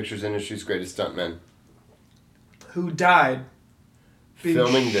motion pictures industry's greatest stuntmen. Who died being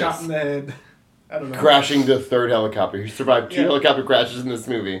Filming shot this. in the head. I don't know. Crashing the third helicopter. He survived two Yeah. helicopter crashes in this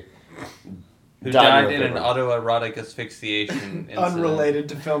movie. Who Died died in in the an third autoerotic asphyxiation incident. Unrelated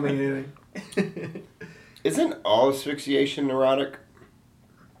to filming anything. Isn't all asphyxiation neurotic?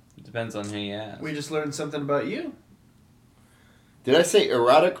 Depends on who you ask. We just learned something about you. Did I say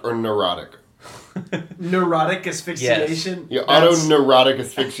erotic or neurotic? Neurotic asphyxiation. Yeah, That's- auto-neurotic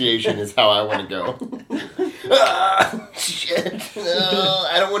asphyxiation is how I want to go. Ah, shit. No,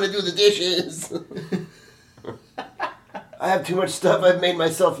 I don't want to do the dishes. I have too much stuff I've made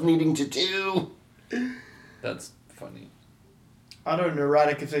myself needing to do. That's funny.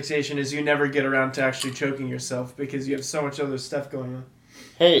 Auto-neurotic asphyxiation is you never get around to actually choking yourself because you have so much other stuff going on.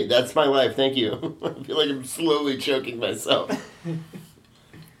 Hey, that's my life. Thank you. I feel like I'm slowly choking myself.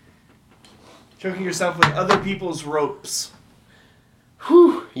 Choking yourself with other people's ropes.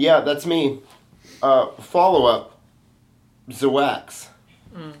 Whew. Yeah, that's me. Follow-up. Zoax.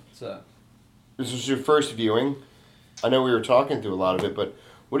 So, This was your first viewing. I know we were talking through a lot of it, but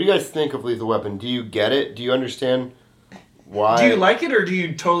what do you guys think of Lethal Weapon? Do you get it? Do you understand why? Do you like it or do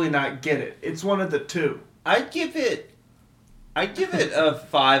you totally not get it? It's one of the two. I'd give it a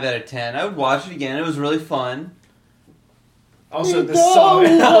 5 out of 10. I would watch it again. It was really fun. Also, the Lethal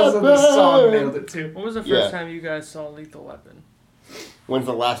song. Also, the song Weapon. nailed it too. When was the first Yeah. time you guys saw Lethal Weapon? When's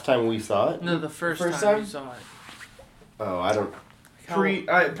the last time we saw it? No, the first, First time time? you saw it. Oh, I don't...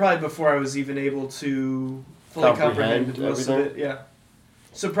 Probably before I was even able to fully comprehend Comprehend most of everything? it. Yeah.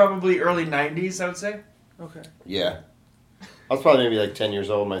 So probably early '90s, I would say. Okay. Yeah. I was probably maybe like 10 years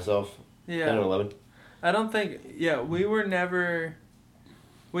old myself. 10 or Yeah. 11. I don't think. Yeah, we never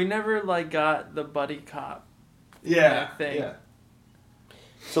like got the buddy cop. Yeah. thing. Yeah.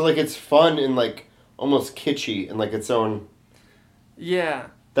 So, like, it's fun and, like, almost kitschy and, like, its own... Yeah.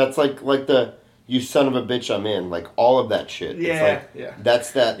 That's like the... You son of a bitch, I'm in. Like, all of that shit. Yeah. It's like, Yeah.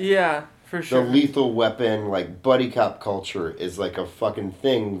 that's that... Yeah, for sure. The Lethal Weapon, like, buddy cop culture is, like, a fucking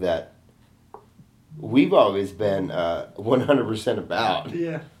thing that we've always been 100% about.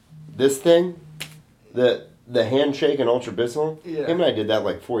 Yeah. This thing, the handshake and Ultra Bismol, Yeah. him and I did that,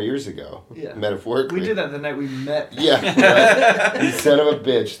 like, 4 years ago. Yeah. Metaphorically. We did that the night we met. Yeah. Right? You son of a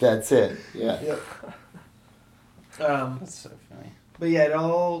bitch, that's it. Yeah. Yep. That's so funny. But yeah, it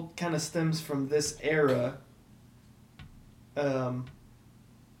all kind of stems from this era.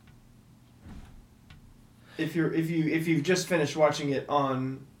 If you've just finished watching it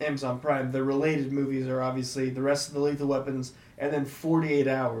on Amazon Prime, the related movies are obviously the rest of the Lethal Weapons, and then 48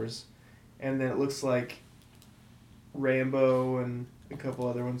 Hours, and then it looks like Rambo and a couple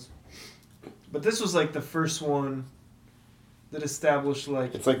other ones. But this was like the first one that establish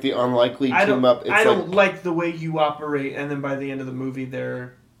like It's like the unlikely I team don't up. It's I don't like like the way you operate, and then by the end of the movie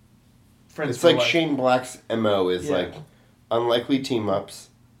they're friends. it's for like life. Shane Black's MO is Yeah. like unlikely team ups.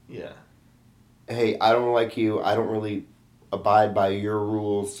 Yeah. Hey, I don't like you. I don't really abide by your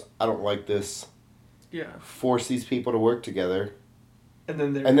rules. I don't like this. Yeah. Force these people to work together, And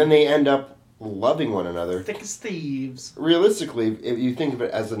then they're and then they end up loving one another. thick as thieves. Realistically, if you think of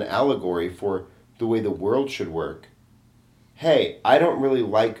it as an allegory for the way the world should work, hey, I don't really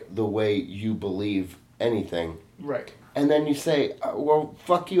like the way you believe anything. Right. And then you say, well,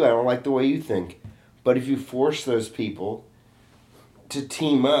 fuck you, I don't like the way you think. But if you force those people to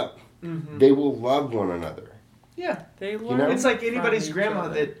team up, Mm-hmm. they will love one another. Yeah. They know? learn. It's like from anybody's each grandma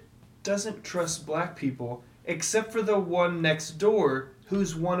other. that doesn't trust black people, except for the one next door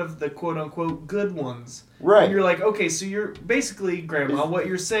who's one of the quote unquote good ones. Right. And you're like, okay, so you're basically, grandma, what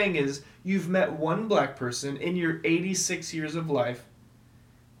you're saying is you've met one black person in your 86 years of life,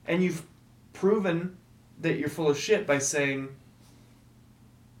 and you've proven that you're full of shit by saying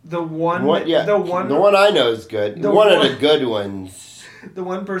the one the one I know is good. the One of one- the good ones. the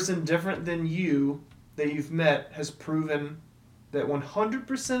one person different than you that you've met has proven that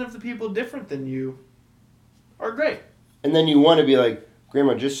 100% of the people different than you are great. And then you want to be like,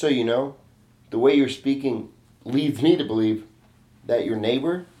 Grandma, just so you know, the way you're speaking leads me to believe that your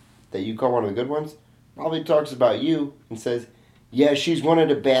neighbor, that you call one of the good ones, probably talks about you and says, yeah, she's one of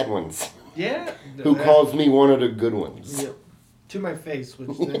the bad ones. Yeah. Who calls me one of the good ones. Yep. To my face,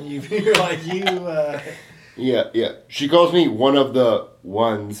 which then you're like, Yeah. She calls me one of the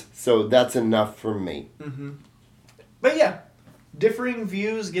ones, so that's enough for me. Mm-hmm. But yeah, differing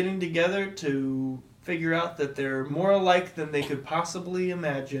views getting together to figure out that they're more alike than they could possibly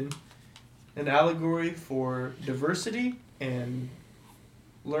imagine. An allegory for diversity and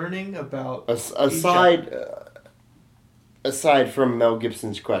learning about Aside from Mel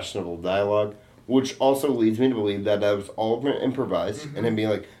Gibson's questionable dialogue, which also leads me to believe that was all improvised, and then being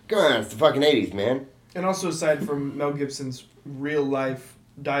like, God, it's the fucking 80s, man. And also aside from Mel Gibson's real life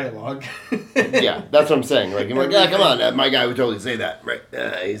dialogue. Yeah, that's what I'm saying. Like, I'm like, yeah, come on, my guy would totally say that. Right.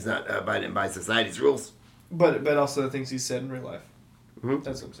 He's not abiding by society's rules. But also the things he said in real life. Mhm.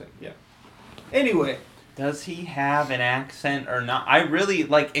 That's what I'm saying, yeah. Anyway. Does he have an accent or not? I really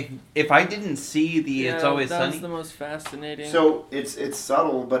like if I didn't see the It's Always That's Sunny. the most fascinating. So, it's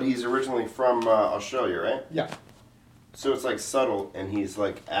subtle, but he's originally from Australia, right? Yeah. So it's like subtle, and he's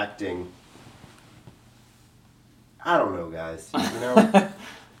like acting. I don't know, guys. You know?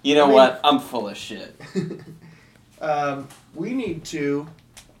 You know I mean- what? I'm full of shit. We need to.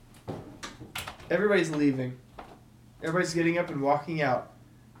 Everybody's leaving. Everybody's getting up and walking out.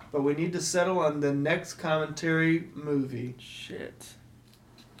 But we need to settle on the next commentary movie. Shit.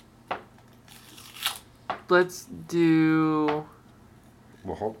 Let's do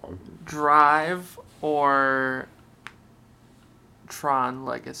Well, hold on. Drive or Tron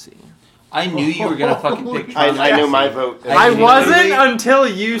Legacy. I knew you were gonna fucking pick. I Tron know my Legacy. vote. I I wasn't literally- until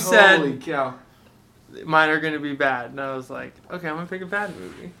you said Holy cow. mine are gonna be bad, and I was like, okay, I'm gonna pick a bad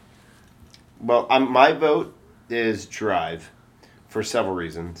movie. Well, my vote is Drive, for several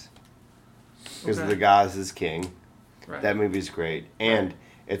reasons. Because Okay. The Guys is King. Right. That movie's great, and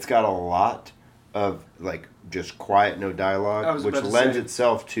it's got a lot of like just quiet, no I dialogue, was which about to lends say.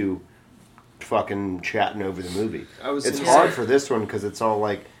 itself to fucking chatting over the movie. It's gonna hard say- for this one because it's all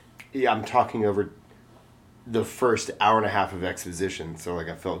like, yeah, I'm talking over the first hour and a half of exposition, so like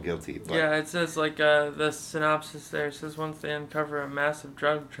I felt guilty. But Yeah, it says like the synopsis there says once they uncover a massive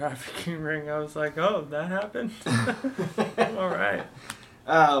drug trafficking ring. I was like, oh, that happened. All right.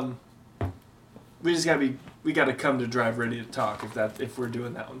 We just gotta come to Drive ready to talk if we're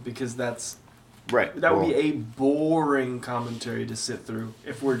doing that one, because that right, would be a boring commentary to sit through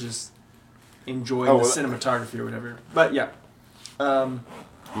if we're just enjoying Oh, the well, cinematography or whatever. But yeah,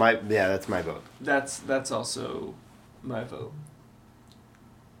 that's my vote. that's also my vote.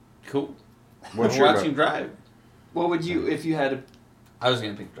 Cool. What's We're your watching vote? Drive. What would you if you had I was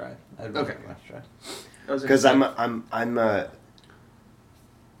gonna pick Drive. I'd Okay. watch Drive. Because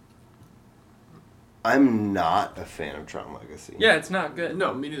I'm not a fan of Tron Legacy. Yeah, it's not good.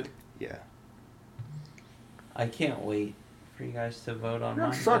 no, me neither. Yeah. I can't wait for you guys to vote on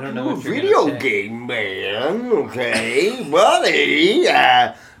mine. I Fucking don't know what you're video gonna pick. game, man. Okay, buddy.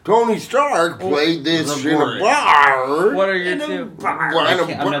 Tony Stark played this the in a board. bar. What are your in a two? bar, I in a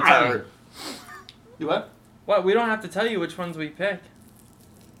can't- I'm not bar. telling you. You what? What? We don't have to tell you which ones we pick.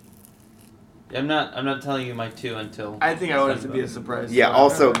 I'm not telling you my two until. I think I want it to be a December. surprise. Yeah. So,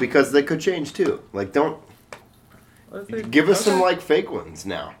 Also, because they could change too. Like, don't What if they- give us some okay. like fake ones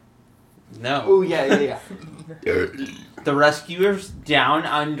now. No. Oh yeah. The Rescuers, Down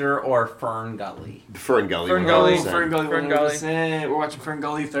Under, or Fern Gully. Fern Gully. Fern Gully. 100%. Fern Gully. Fern Gully. 100%. We're watching Fern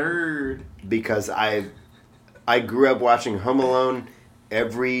Gully third. Because I grew up watching Home Alone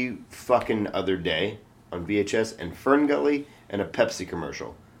every fucking other day on VHS, and Fern Gully and a Pepsi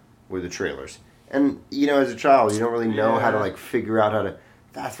commercial were the trailers. And as a child, you don't really know how to like figure out how to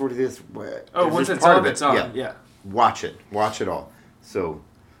fast forward this. Oh, once it's on, it's on. Yeah. Watch it all. So,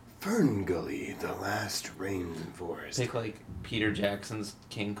 Fern Gully, the last rainforest. Take like Peter Jackson's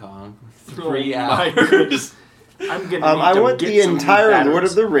King Kong. Oh 3 my hours. goodness. I'm gonna. I need want to the get some entire batteries. Lord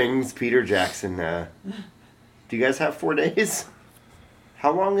of the Rings, Peter Jackson. Do you guys have 4 days?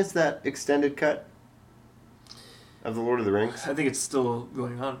 How long is that extended cut of the Lord of the Rings? I think it's still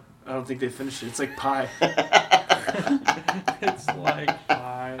going on. I don't think they finished it. It's like pie. It's like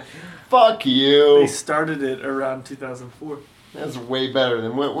pie. Fuck you. They started it around 2004. That's way better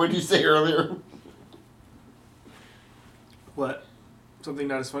than what did you say earlier? What? Something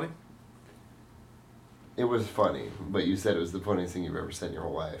not as funny? It was funny, but you said it was the funniest thing you've ever said in your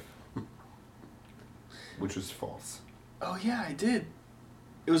whole life. Which was false. Oh yeah, I did.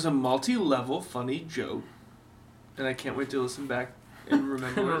 It was a multi-level funny joke, and I can't wait to listen back and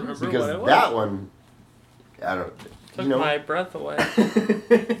remember what it was. Because what it was. that one, I don't Took my breath away.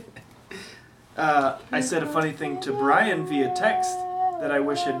 I said a funny thing to Brian via text that I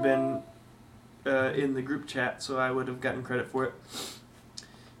wish had been in the group chat, so I would have gotten credit for it.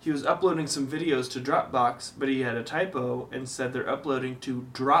 He was uploading some videos to Dropbox, but he had a typo and said they're uploading to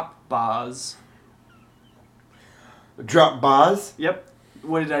Dropboz. Drop bars? Yep.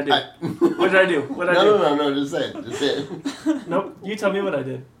 What did I do? What did I do? What did I do? No, just say it. Just say it. Nope. You tell me what I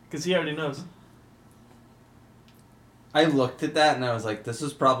did, because he already knows. I looked at that and I was like, this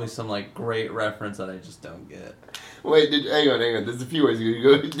is probably some like great reference that I just don't get. Wait, hang on. There's a few ways you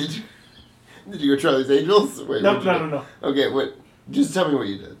could go. Did you go Charlie's Angels? Wait, No. Okay, what? Just tell me what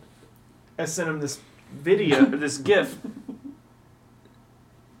you did. I sent him this video, this GIF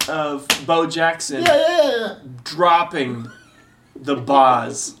of Bo Jackson Yeah. dropping the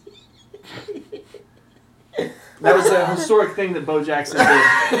Boz. That was a historic thing that Bo Jackson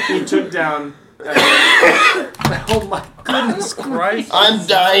did. He took down. Oh my goodness Christ! I'm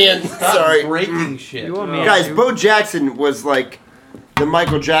dying. Stop Sorry. breaking shit. You want me Guys, Bo Jackson was like the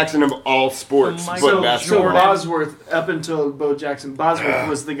Michael Jackson of all sports, The but Michael So basketball. Bosworth, up until Bo Jackson, Bosworth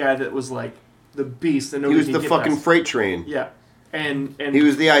was the guy that was like the beast, and He nobody was could the get fucking past. freight train. Yeah, and He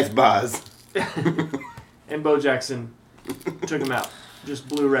was the ice Boz. and Bo Jackson took him out, just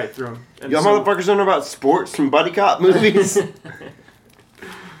blew right through him. And Y'all so- motherfuckers don't know about sports from buddy cop movies?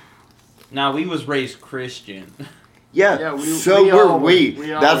 Now, we was raised Christian. Yeah, so we were all we. were.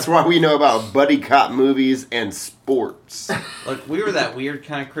 We all That's were. why we know about buddy cop movies and sports. Like, we were that weird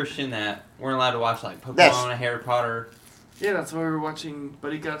kind of Christian that weren't allowed to watch, like, Pokemon That's- and Harry Potter. Yeah, that's why we were watching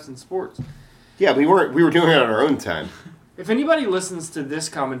Buddy Cops and Sports. Yeah, we were doing it on our own time. If anybody listens to this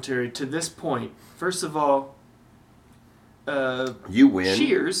commentary to this point, first of all, You win.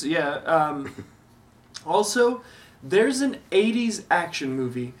 cheers. Yeah. Also, there's an 80s action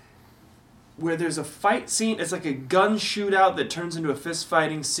movie where there's a fight scene. It's like a gun shootout that turns into a fist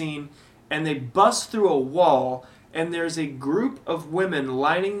fighting scene, and they bust through a wall, and there's a group of women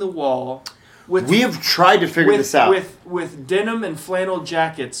lining the wall with We have tried to figure this out. with denim and flannel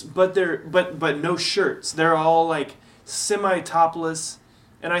jackets, but but no shirts. They're all like semi topless.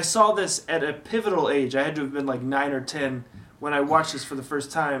 And I saw this at a pivotal age. I had to have been like 9 or 10 when I watched this for the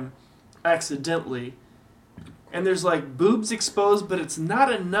first time, accidentally. And there's like boobs exposed, but it's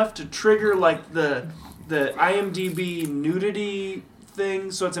not enough to trigger like the IMDb nudity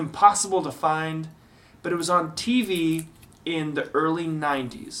thing, so it's impossible to find. But it was on TV in the early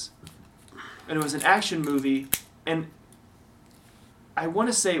 90s. And it was an action movie, and I want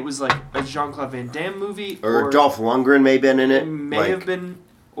to say it was like a Jean-Claude Van Damme movie. Or Dolph Lundgren may have been in it. May have been,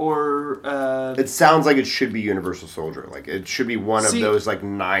 or... It sounds like it should be Universal Soldier. Like, it should be one of See- those, like,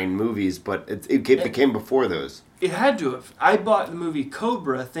 9 movies, but it became before those. It had to have. I bought the movie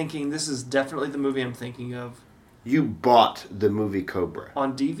Cobra thinking this is definitely the movie I'm thinking of. You bought the movie Cobra.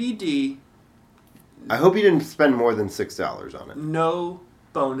 On DVD, I hope you didn't spend more than $6 on it. no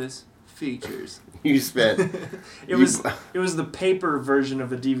bonus features. You spent... It was the paper version of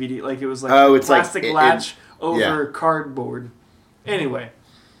the DVD. Like, it was like Oh, a it's like- plastic it- latch over yeah. cardboard. Anyway,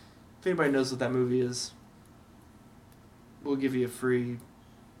 if anybody knows what that movie is, we'll give you a free...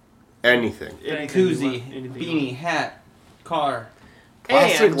 anything. anything you Koozie, want, anything you beanie, hat, car.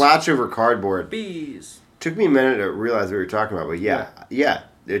 Plastic And- latch over cardboard. Bees. Took me a minute to realize what you were talking about, but yeah.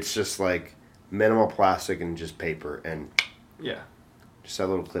 It's just like minimal plastic and just paper and want. Yeah. Just that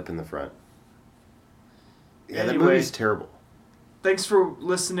little clip in the front. Yeah, that Anyway. movie's terrible. Thanks for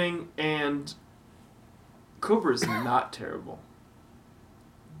listening, and Cobra's not terrible.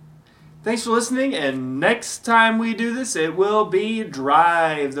 Thanks for listening, and next time we do this, it will be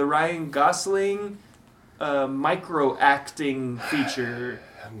Drive, the Ryan Gosling micro acting feature.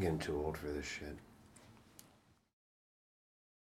 I'm getting too old for this shit.